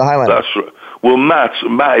Paul of the Highlanders. That's right. Well, Matt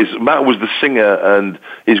was the singer, and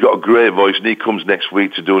he's got a great voice, and he comes next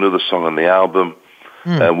week to do another song on the album.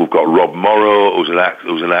 And we've got Rob Morrow, who's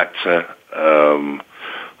an actor. I'm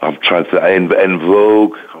trying to En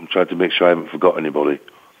Vogue. I'm trying to make sure I haven't forgot anybody.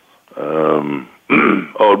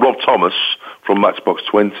 Rob Thomas from Matchbox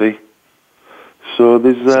 20. So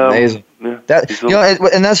there's amazing.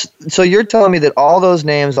 Yeah, so you're telling me that all those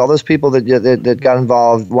names, all those people that got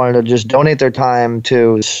involved wanted to just donate their time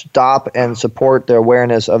to stop and support the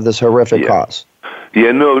awareness of this horrific cause.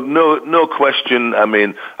 Yeah, no question. I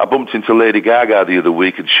mean, I bumped into Lady Gaga the other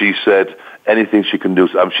week, and she said anything she can do.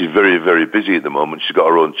 She's very, very busy at the moment. She's got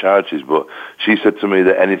her own charities, but she said to me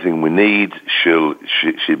that anything we need,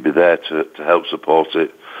 she'd be there to help support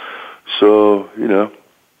it. So,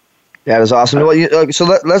 That is awesome. Well, so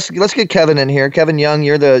let's get Kevin in here. Kevin Young,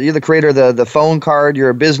 you're the creator of the phone card. You're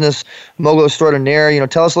a business mogul extraordinaire.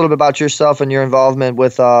 Tell us a little bit about yourself and your involvement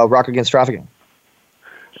with Rock Against Trafficking.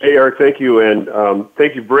 Hey, Eric, thank you. And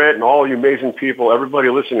thank you, Brett, and all you amazing people, everybody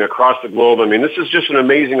listening across the globe. I mean, this is just an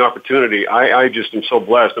amazing opportunity. I just am so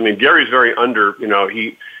blessed. I mean, Gary's very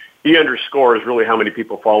he underscores really how many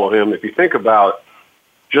people follow him. If you think about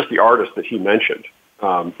just the artists that he mentioned,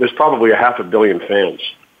 there's probably 500 million fans.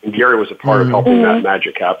 And Gary was a part of helping that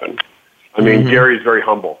magic happen. I mean, Gary's very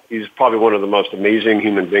humble. He's probably one of the most amazing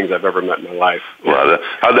human beings I've ever met in my life. Well,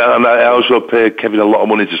 and I also paid Kevin a lot of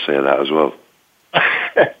money to say that as well.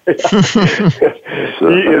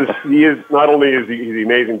 He is not only is he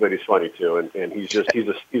amazing, but he's funny too, and he's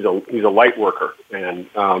a light worker. And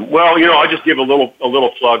I'll just give a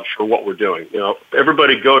little plug for what we're doing.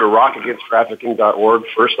 Everybody go to rockagainsttrafficking.org.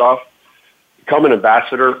 First off, become an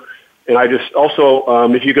ambassador. And I just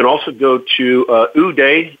also, if you can also go to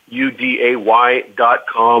uday,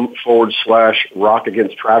 uday.com /Rock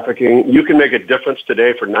Against Trafficking. You can make a difference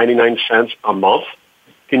today for 99 cents a month.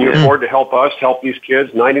 Can you afford to help us help these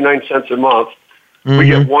kids? 99 cents a month. We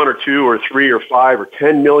get 1 or 2 or 3 or 5 or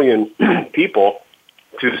 10 million people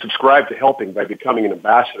to subscribe to helping by becoming an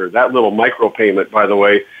ambassador. That little micro payment, by the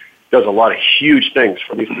way, does a lot of huge things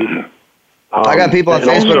for these people. I got people on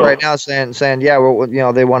Facebook right now saying, yeah, well,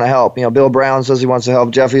 they want to help. Bill Brown says he wants to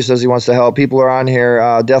help. Jeffrey says he wants to help. People are on here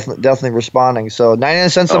definitely responding. So 99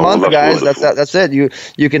 cents a month, guys. Wonderful. That's it.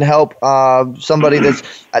 You can help somebody that's.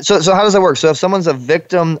 So how does that work? So if someone's a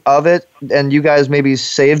victim of it, and you guys maybe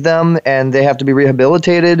save them, and they have to be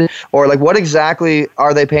rehabilitated, or like what exactly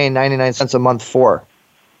are they paying 99 cents a month for?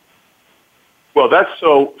 Well, that's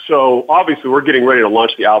so obviously we're getting ready to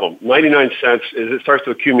launch the album. 99 cents, as it starts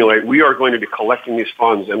to accumulate, we are going to be collecting these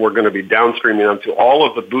funds and we're going to be downstreaming them to all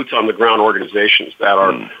of the boots on the ground organizations that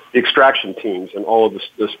are the extraction teams and all of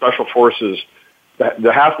the special forces,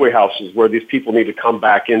 the halfway houses where these people need to come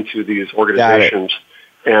back into these organizations.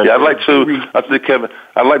 And I'd like to, Kevin,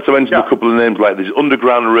 I'd like to mention a couple of names like these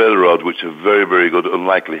Underground Railroad, which are very, very good,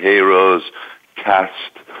 Unlikely Heroes, Cast,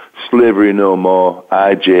 Slavery No More,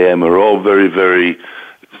 IJM are all very, very,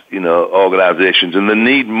 organizations, and they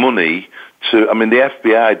need money to. I mean, the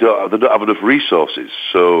FBI don't have enough resources,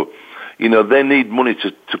 so they need money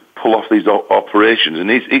to pull off these operations,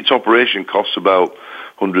 and each operation costs about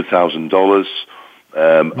 $100,000.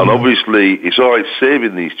 And obviously, it's all right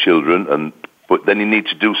saving these children, but then you need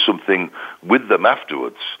to do something with them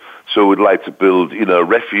afterwards. So we'd like to build,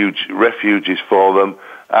 refuges for them.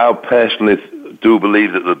 I personally do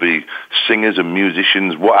believe that there'll be singers and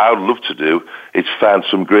musicians. What I would love to do is find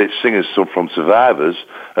some great singers from survivors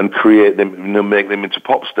and create them, make them into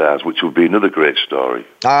pop stars, which would be another great story.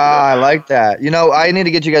 I like that. I need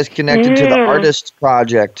to get you guys connected to the Artist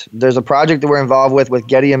Project. There's a project that we're involved with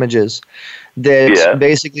Getty Images that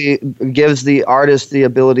basically gives the artist the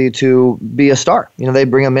ability to be a star. They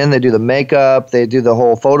bring them in, they do the makeup, they do the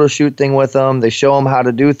whole photo shoot thing with them, they show them how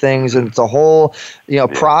to do things, and it's a whole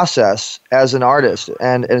process as an artist,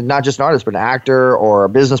 and not just an artist, but an actor or a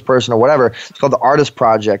business person or whatever. It's called the Artist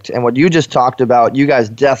Project, and what you just talked about, you guys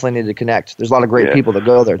definitely need to connect. There's a lot of great people that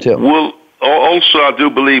go there too. Well, also I do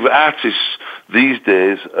believe artists these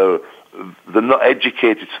days they're not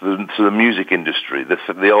educated to the music industry.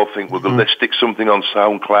 They all think, let's stick something on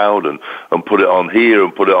SoundCloud and put it on here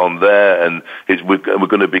and put it on there, and we're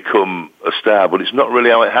going to become a star. But it's not really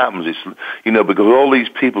how it happens. It's because all these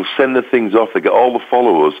people send the things off, they get all the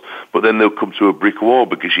followers, but then they'll come to a brick wall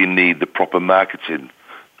because you need the proper marketing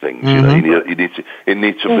things. It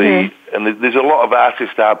needs to be. And there's a lot of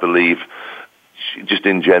artists, I believe, just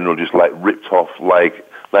in general, just like ripped off, like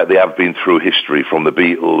they have been through history, from the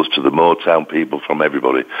Beatles to the Motown people, from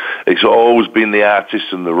everybody. It's always been the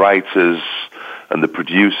artists and the writers and the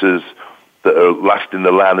producers that are last in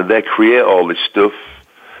the line, and they create all this stuff.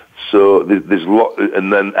 So there's a lot,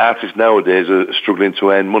 and then artists nowadays are struggling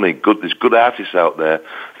to earn money. There's good artists out there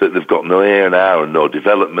that they've got no A&R and no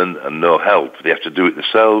development and no help. They have to do it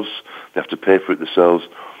themselves. They have to pay for it themselves.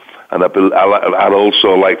 And I'd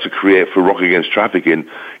also like to create for Rock Against Trafficking,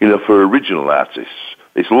 for original artists.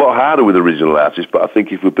 It's a lot harder with original artists, but I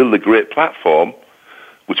think if we build a great platform,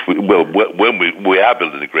 when we are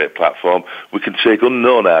building a great platform, we can take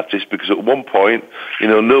unknown artists, because at one point,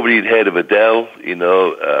 nobody had heard of Adele,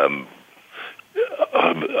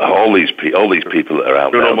 all these people that are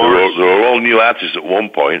out there. They're all new artists at one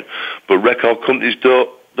point, but record companies don't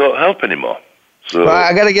help anymore. So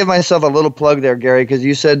I got to give myself a little plug there, Gary, because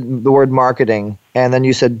you said the word marketing, and then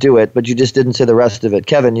you said do it, but you just didn't say the rest of it.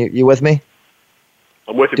 Kevin, you with me?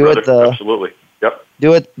 I'm with you, brother. Absolutely. Yep.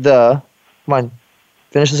 Do it come on,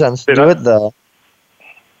 finish the sentence. You're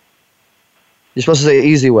supposed to say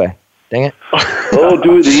easy way. Dang it.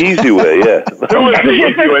 Do it the easy way, yeah. Do it the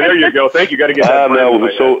easy way. There you go. Thank you. Got to get that. No,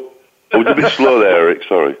 so I was a bit slow there, Eric.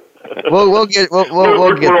 Sorry. We'll get we're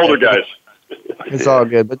older guys. It's all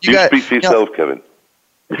good. But you speak for yourself, Kevin.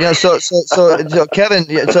 Yeah, so Kevin,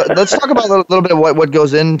 so let's talk about a little bit of what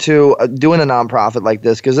goes into doing a nonprofit like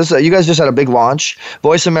this, because you guys just had a big launch.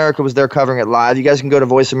 Voice America was there covering it live. You guys can go to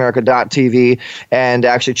voiceamerica.tv and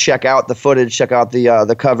actually check out the footage, check out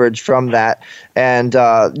the coverage from that, and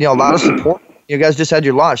a lot of support. You guys just had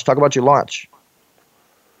your launch. Talk about your launch.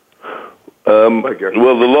 Well,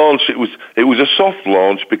 the launch, it was a soft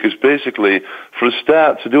launch, because basically for a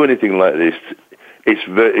start to do anything like this,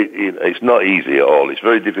 it's not easy at all. It's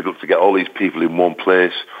very difficult to get all these people in one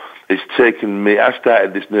place. It's taken me, I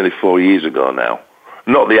started this nearly 4 years ago now.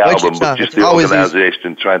 Not the album, but just the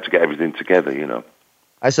organization, trying to get everything together,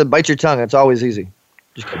 I said bite your tongue. It's always easy.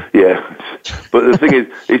 Yeah. But the thing is,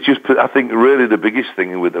 it's just, I think really the biggest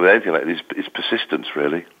thing with anything like this is persistence,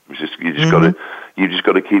 really. You just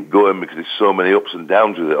got to keep going, because there's so many ups and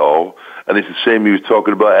downs with it all. And it's the same you were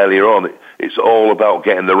talking about earlier on. It's all about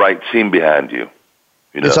getting the right team behind you.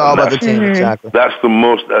 It's all about the team, exactly. That's the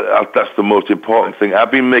most important thing.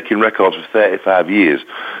 I've been making records for 35 years,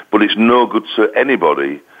 but it's no good to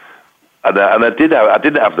anybody And I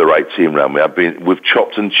didn't have the right team around me. We've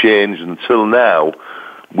chopped and changed until now.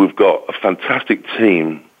 We've got a fantastic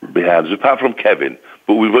team behind us, apart from Kevin.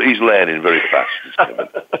 But he's learning very fast.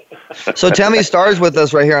 So Tammy Starr's with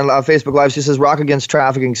us right here on Facebook Live. She says, "Rock against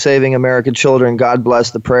trafficking, saving American children. God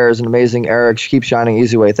bless the prayers and amazing Eric. Keep shining,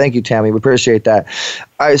 Easy Way." Thank you, Tammy. We appreciate that.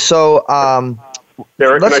 All right, so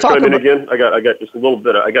Eric, let's can I chime in again? I got just a little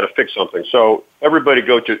bit. I got to fix something. So everybody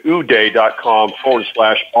go to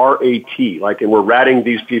uday.com/RAT, and we're ratting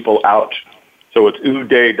these people out. So it's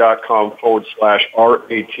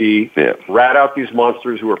uday.com/RAT. Yeah. Rat out these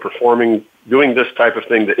monsters who are doing this type of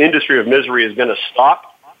thing. The industry of misery is going to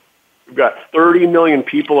stop. We've got 30 million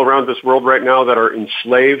people around this world right now that are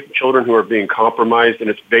enslaved, children who are being compromised, and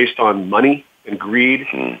it's based on money and greed.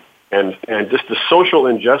 And just the social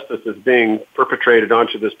injustice that's being perpetrated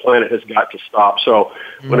onto this planet has got to stop. So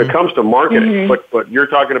when it comes to marketing, what you're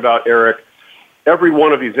talking about, Eric, every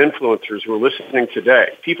one of these influencers who are listening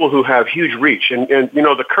today, people who have huge reach, and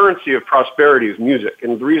the currency of prosperity is music.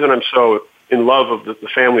 And the reason I'm so in love of the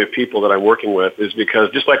family of people that I'm working with is because,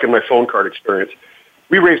 just like in my phone card experience,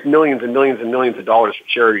 we raised millions and millions and millions of dollars for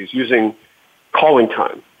charities using calling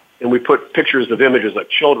time. And we put pictures of images like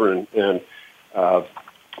children and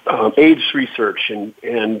AIDS research and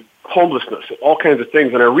homelessness and all kinds of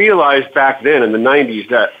things. And I realized back then in the 90s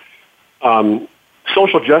that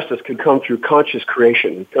social justice could come through conscious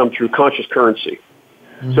creation, come through conscious currency.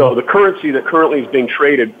 So the currency that currently is being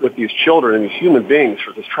traded with these children and these human beings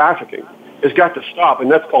for this trafficking has got to stop,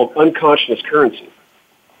 and that's called unconscious currency.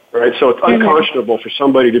 Right? So it's unconscionable for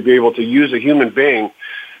somebody to be able to use a human being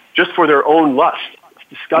just for their own lust. It's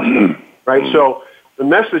disgusting. Right? So the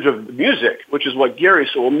message of the music, which is what Gary's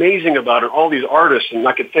so amazing about, and all these artists, and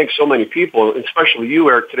I could thank so many people, especially you,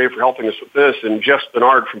 Eric, today for helping us with this, and Jeff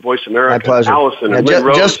Spinard from Voice America, my pleasure. And Allison, and Lynn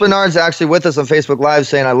Rose. Jeff Spinard's actually with us on Facebook Live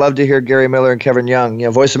saying, "I love to hear Gary Miller and Kevin Young.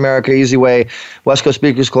 Voice America, Easy Way, West Coast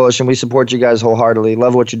Speakers Coalition. We support you guys wholeheartedly.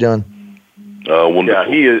 Love what you're doing." Wonderful. Yeah,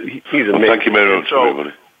 he's amazing. Thank you very much,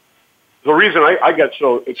 everybody. The reason I got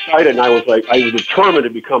so excited and I was determined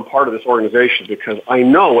to become part of this organization because I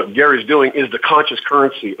know what Gary's doing is the conscious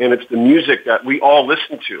currency, and it's the music that we all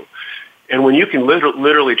listen to. And when you can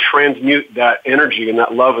literally transmute that energy and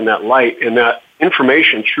that love and that light and that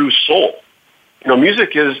information through soul,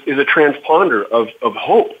 music is a transponder of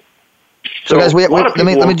hope. So guys, let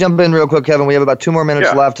me jump in real quick, Kevin. We have about 2 more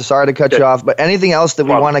minutes left. Sorry to cut you off, but anything else that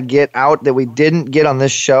we want to get out that we didn't get on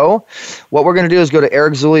this show, what we're going to do is go to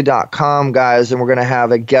ericzuli.com, guys, and we're going to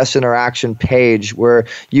have a guest interaction page where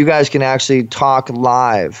you guys can actually talk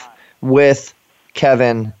live with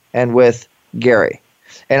Kevin and with Gary.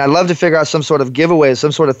 And I'd love to figure out some sort of giveaway,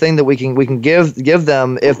 some sort of thing that we can give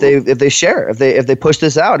them if they share, if they push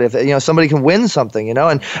this out, if somebody can win something, And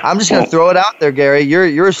I'm just going to throw it out there, Gary. You're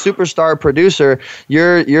a superstar producer.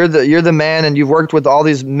 You're the man, and you've worked with all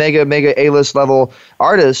these mega A-list level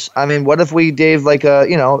artists. I mean, what if we gave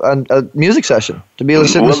a music session to be able to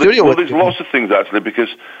sit in the studio with? Well, there's lots of things actually, because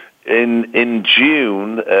in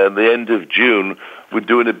June, the end of June, we're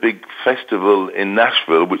doing a big festival in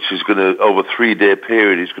Nashville, which is going to, over a 3-day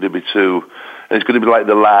period, it's going to be like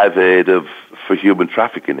the Live Aid for human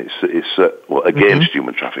trafficking. It's against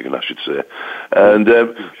human trafficking, I should say. And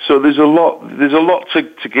so there's a lot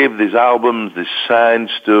to give. There's albums, there's signed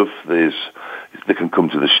stuff. They can come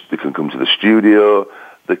to the studio.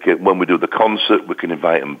 When we do the concert, we can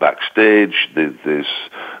invite them backstage. It's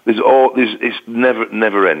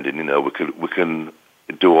never ending. We can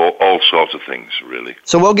do all sorts of things, really.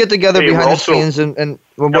 So we'll get together behind the scenes and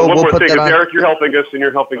we'll put that on. Eric, you're helping us and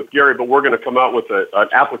you're helping with Gary, but we're going to come out with an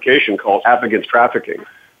application called App Against Trafficking.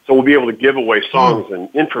 So we'll be able to give away songs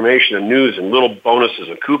and information and news and little bonuses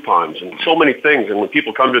and coupons and so many things. And when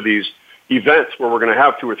people come to these events where we're going to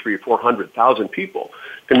have 200,000 or 300,000 or 400,000 people,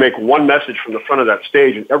 can make one message from the front of that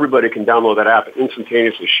stage, and everybody can download that app and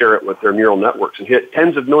instantaneously share it with their neural networks and hit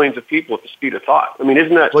tens of millions of people at the speed of thought. I mean,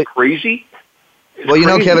 isn't that crazy?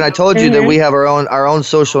 Well, Kevin, I told you that we have our own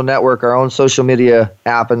social network, our own social media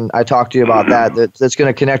app, and I talked to you about that's going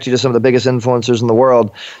to connect you to some of the biggest influencers in the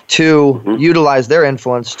world to utilize their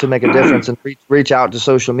influence to make a difference and reach out to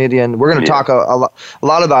social media. And we're going to talk a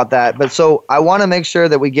lot about that. But so I want to make sure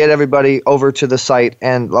that we get everybody over to the site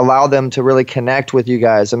and allow them to really connect with you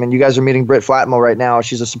guys. I mean, you guys are meeting Britt Flatmo right now.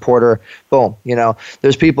 She's a supporter. Boom.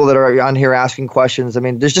 There's people that are on here asking questions. I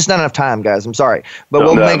mean, there's just not enough time, guys. I'm sorry. But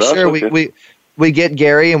we'll make sure we get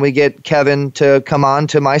Gary and we get Kevin to come on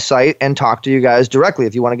to my site and talk to you guys directly.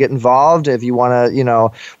 If you want to get involved, if you want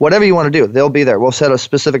to, whatever you want to do, they'll be there. We'll set a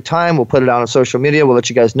specific time. We'll put it out on social media. We'll let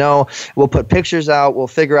you guys know. We'll put pictures out. We'll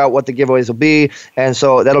figure out what the giveaways will be. And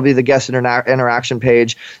so that'll be the guest interaction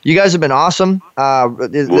page. You guys have been awesome.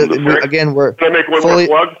 Again, we're Can I make one more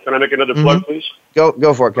plug? Can I make another plug, please?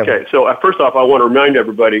 Go for it, Kevin. Okay, so first off, I want to remind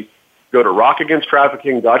everybody, go to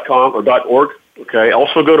rockagainsttrafficking.com or .org. Okay.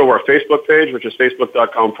 Also go to our Facebook page, which is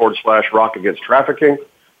facebook.com/rockagainsttrafficking.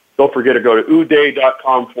 Don't forget to go to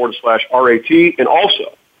uday.com/RAT. And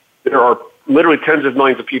also, there are literally tens of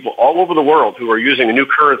millions of people all over the world who are using a new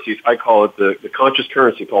currency. I call it the conscious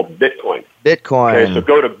currency called Bitcoin. Bitcoin. Okay. So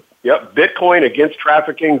go to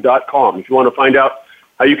bitcoinagainsttrafficking.com if you want to find out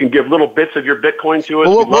how you can give little bits of your Bitcoin to us.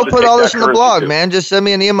 We'll put all this in the blog, man. Just send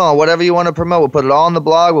me an email, whatever you want to promote. We'll put it all in the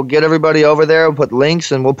blog. We'll get everybody over there. We'll put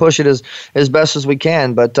links, and we'll push it as best as we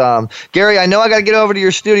can. But, Gary, I know I got to get over to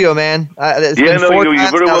your studio, man. You're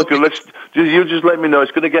very welcome. You just let me know.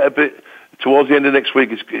 It's going to get a bit towards the end of next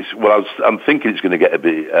week. I'm thinking it's going to get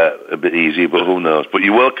a bit easy, but who knows? But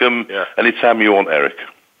you're welcome anytime you want, Eric.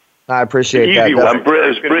 I appreciate that. And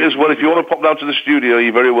Britt as well. If you want to pop down to the studio,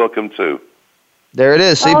 you're very welcome too. There it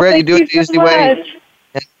is. See, Brett, you do it the easy way.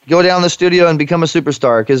 Go down the studio and become a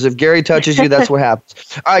superstar, because if Gary touches you, that's what happens.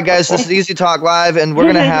 All right, guys, this is Easy Talk Live, and we're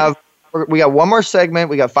going to have we got one more segment.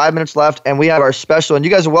 We got 5 minutes left, and we have our special. And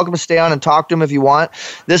you guys are welcome to stay on and talk to him if you want.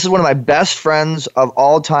 This is one of my best friends of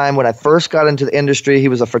all time. When I first got into the industry, he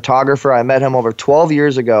was a photographer. I met him over 12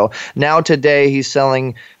 years ago. Now today, he's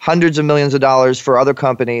selling hundreds of millions of dollars for other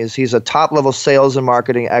companies. He's a top-level sales and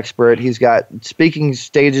marketing expert. He's got speaking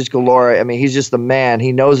stages galore. I mean, he's just the man.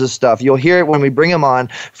 He knows his stuff. You'll hear it when we bring him on.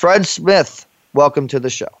 Fred Smith, welcome to the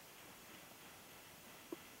show.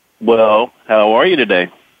 Well, how are you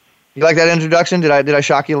today? You like that introduction? Did I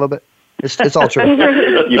shock you a little bit? It's all true.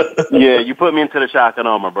 You put me into the shock and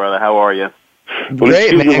all, my brother. How are you?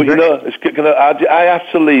 Great, man. I have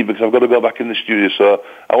to leave because I've got to go back in the studio. So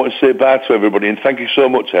I want to say bye to everybody and thank you so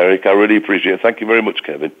much, Eric. I really appreciate it. Thank you very much,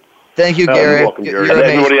 Kevin. Thank you, Gary. You're welcome, Gary. And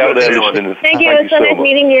everybody out there listening. Thank you. It's so nice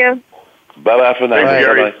meeting you. Bye-bye for now. Thank you,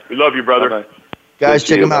 Gary. Bye-bye. We love you, brother. Bye-bye. Guys,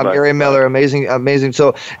 check him out. Bye-bye. Gary Miller, amazing.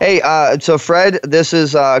 So, hey, so Fred, this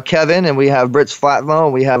is Kevin, and we have Britt Flatmo,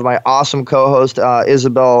 and we have my awesome co-host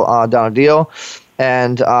Isabel Donadillo.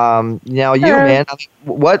 And now you, man,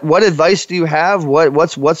 what advice do you have?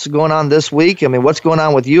 What's going on this week? I mean, what's going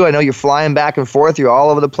on with you? I know you're flying back and forth. You're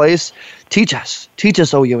all over the place. Teach us,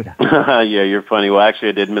 oh Yoda. Yeah, you're funny. Well, actually,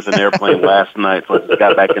 I did miss an airplane last night, so I just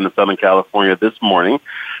got back into Southern California this morning.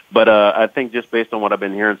 But I think just based on what I've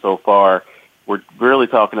been hearing so far, we're really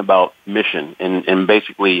talking about mission and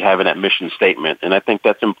basically having that mission statement. And I think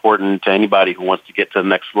that's important to anybody who wants to get to the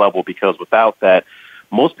next level, because without that,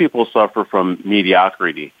 most people suffer from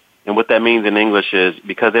mediocrity. And what that means in English is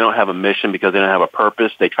because they don't have a mission, because they don't have a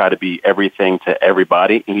purpose, they try to be everything to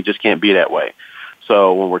everybody, and you just can't be that way.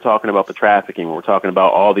 So when we're talking about the trafficking, when we're talking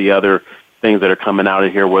about all the other things that are coming out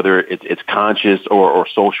of here, whether it's conscious or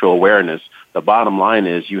social awareness, the bottom line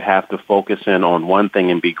is you have to focus in on one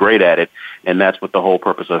thing and be great at it, and that's what the whole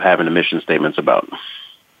purpose of having a mission statement's about.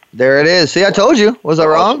 There it is. See, I told you. Was I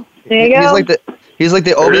wrong? There you go. He's like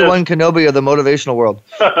the Obi-Wan Kenobi of the motivational world.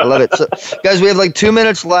 I love it. So, guys, we have like 2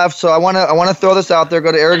 minutes left, so I want to throw this out there.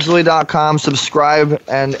 Go to ericzuli.com, subscribe,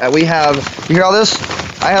 and we have, you hear all this?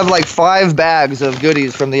 I have like 5 bags of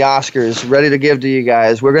goodies from the Oscars ready to give to you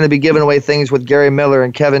guys. We're going to be giving away things with Gary Miller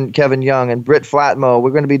and Kevin Young and Britt Flatmo.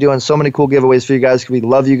 We're going to be doing so many cool giveaways for you guys because we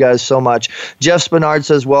love you guys so much. Jeff Spinard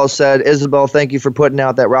says, well said. Isabel, thank you for putting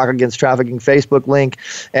out that Rock Against Trafficking Facebook link.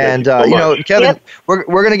 And, Kevin, we're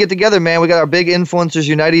going to get together, man. We got our big Influencers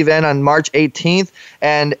Unite event on March 18th,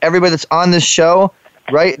 and everybody that's on this show,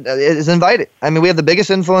 right, is invited. I mean, we have the biggest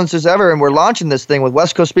influencers ever, and we're launching this thing with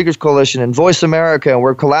West Coast Speakers Coalition and Voice America, and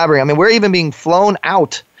we're collaborating. I mean, we're even being flown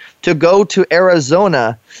out to go to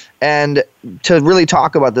Arizona and to really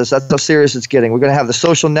talk about this. That's how serious it's getting. We're going to have the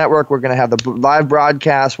social network. We're going to have the live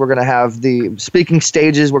broadcast. We're going to have the speaking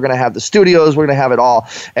stages. We're going to have the studios. We're going to have it all.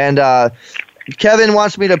 And Kevin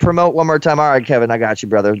wants me to promote one more time. All right, Kevin, I got you,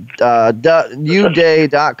 brother.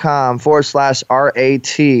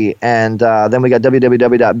 uday.com/RAT. And then we got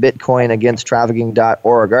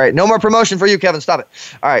www.bitcoinagainsttrafficking.org. All right, no more promotion for you, Kevin. Stop it.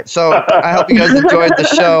 All right, so I hope you guys enjoyed the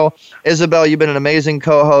show. Isabel, you've been an amazing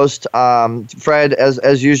co-host. Fred,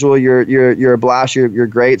 as usual, you're a blast. You're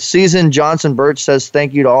great. Season Johnson Birch says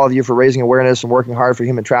thank you to all of you for raising awareness and working hard for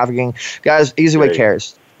human trafficking. Guys, Easy Way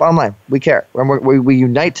cares. Bottom line, we care. We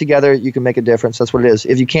unite together. You can make a difference. That's what it is.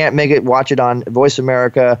 If you can't make it, watch it on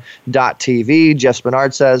voiceamerica.tv, Jeff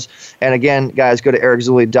Spinard says. And again, guys, go to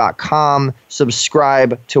ericzuli.com.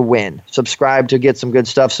 Subscribe to win. Subscribe to get some good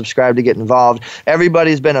stuff. Subscribe to get involved.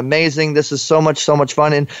 Everybody's been amazing. This is so much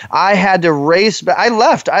fun. And I had to race. I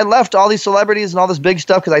left all these celebrities and all this big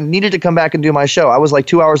stuff because I needed to come back and do my show. I was like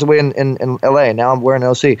 2 hours away in LA. Now we're in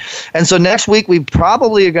OC. And so next week we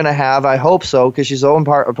probably are going to have, I hope so, because she's so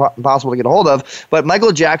impossible to get a hold of, but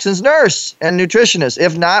Michael Jackson's nurse and nutritionist.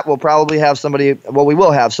 If not, we'll probably have somebody, we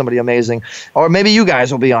will have somebody amazing. Or maybe you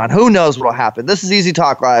guys will be on. Who knows what will happen. This is Easy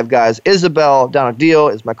Talk Live, guys. Isabel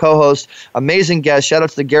Donadille is my co-host. Amazing guest.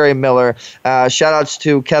 Shout-outs to Gary Miller. Shout-outs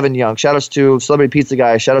to Kevin Young. Shout-outs to Celebrity Pizza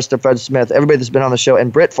Guy. Shout-outs to Fred Smith. Everybody that's been on the show.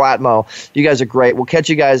 And Britt Flatmo. You guys are great. We'll catch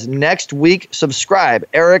you guys next week. Subscribe.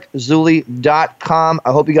 ericzuli.com.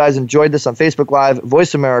 I hope you guys enjoyed this on Facebook Live,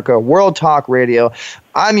 Voice America, World Talk Radio.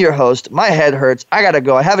 I'm your host. My head hurts. I gotta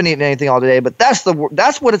go. I haven't eaten anything all day, but that's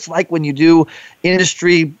what it's like when you do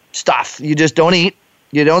industry stuff. You just don't eat.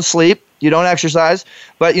 You don't sleep. You don't exercise.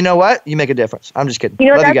 But you know what? You make a difference. I'm just kidding. You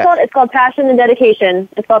know what that's called? It's called passion and dedication.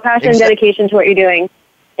 It's called passion and dedication to what you're doing.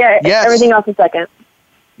 Yeah. Yes. Everything else is second.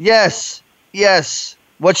 Yes. Yes.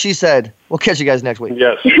 What she said. We'll catch you guys next week.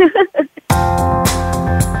 Yes.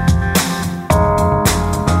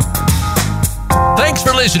 Thanks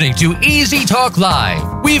for listening to Easy Talk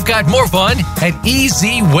Live. We've got more fun at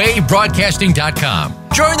EasyWayBroadcasting.com.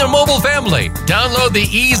 Join the mobile family. Download the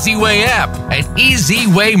Easy Way app at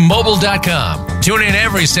EasyWayMobile.com. Tune in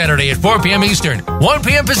every Saturday at 4 p.m. Eastern, 1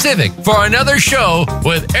 p.m. Pacific for another show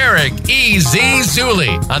with Eric E.Z.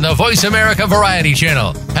 Zuli on the Voice America Variety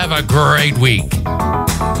Channel. Have a great week.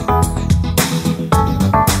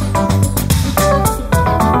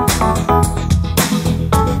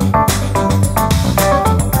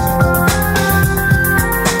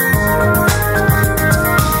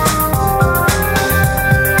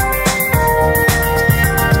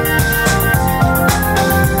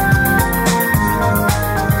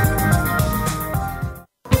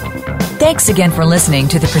 Thanks again for listening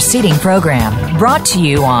to the preceding program brought to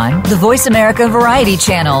you on the Voice America Variety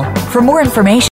Channel. For more information,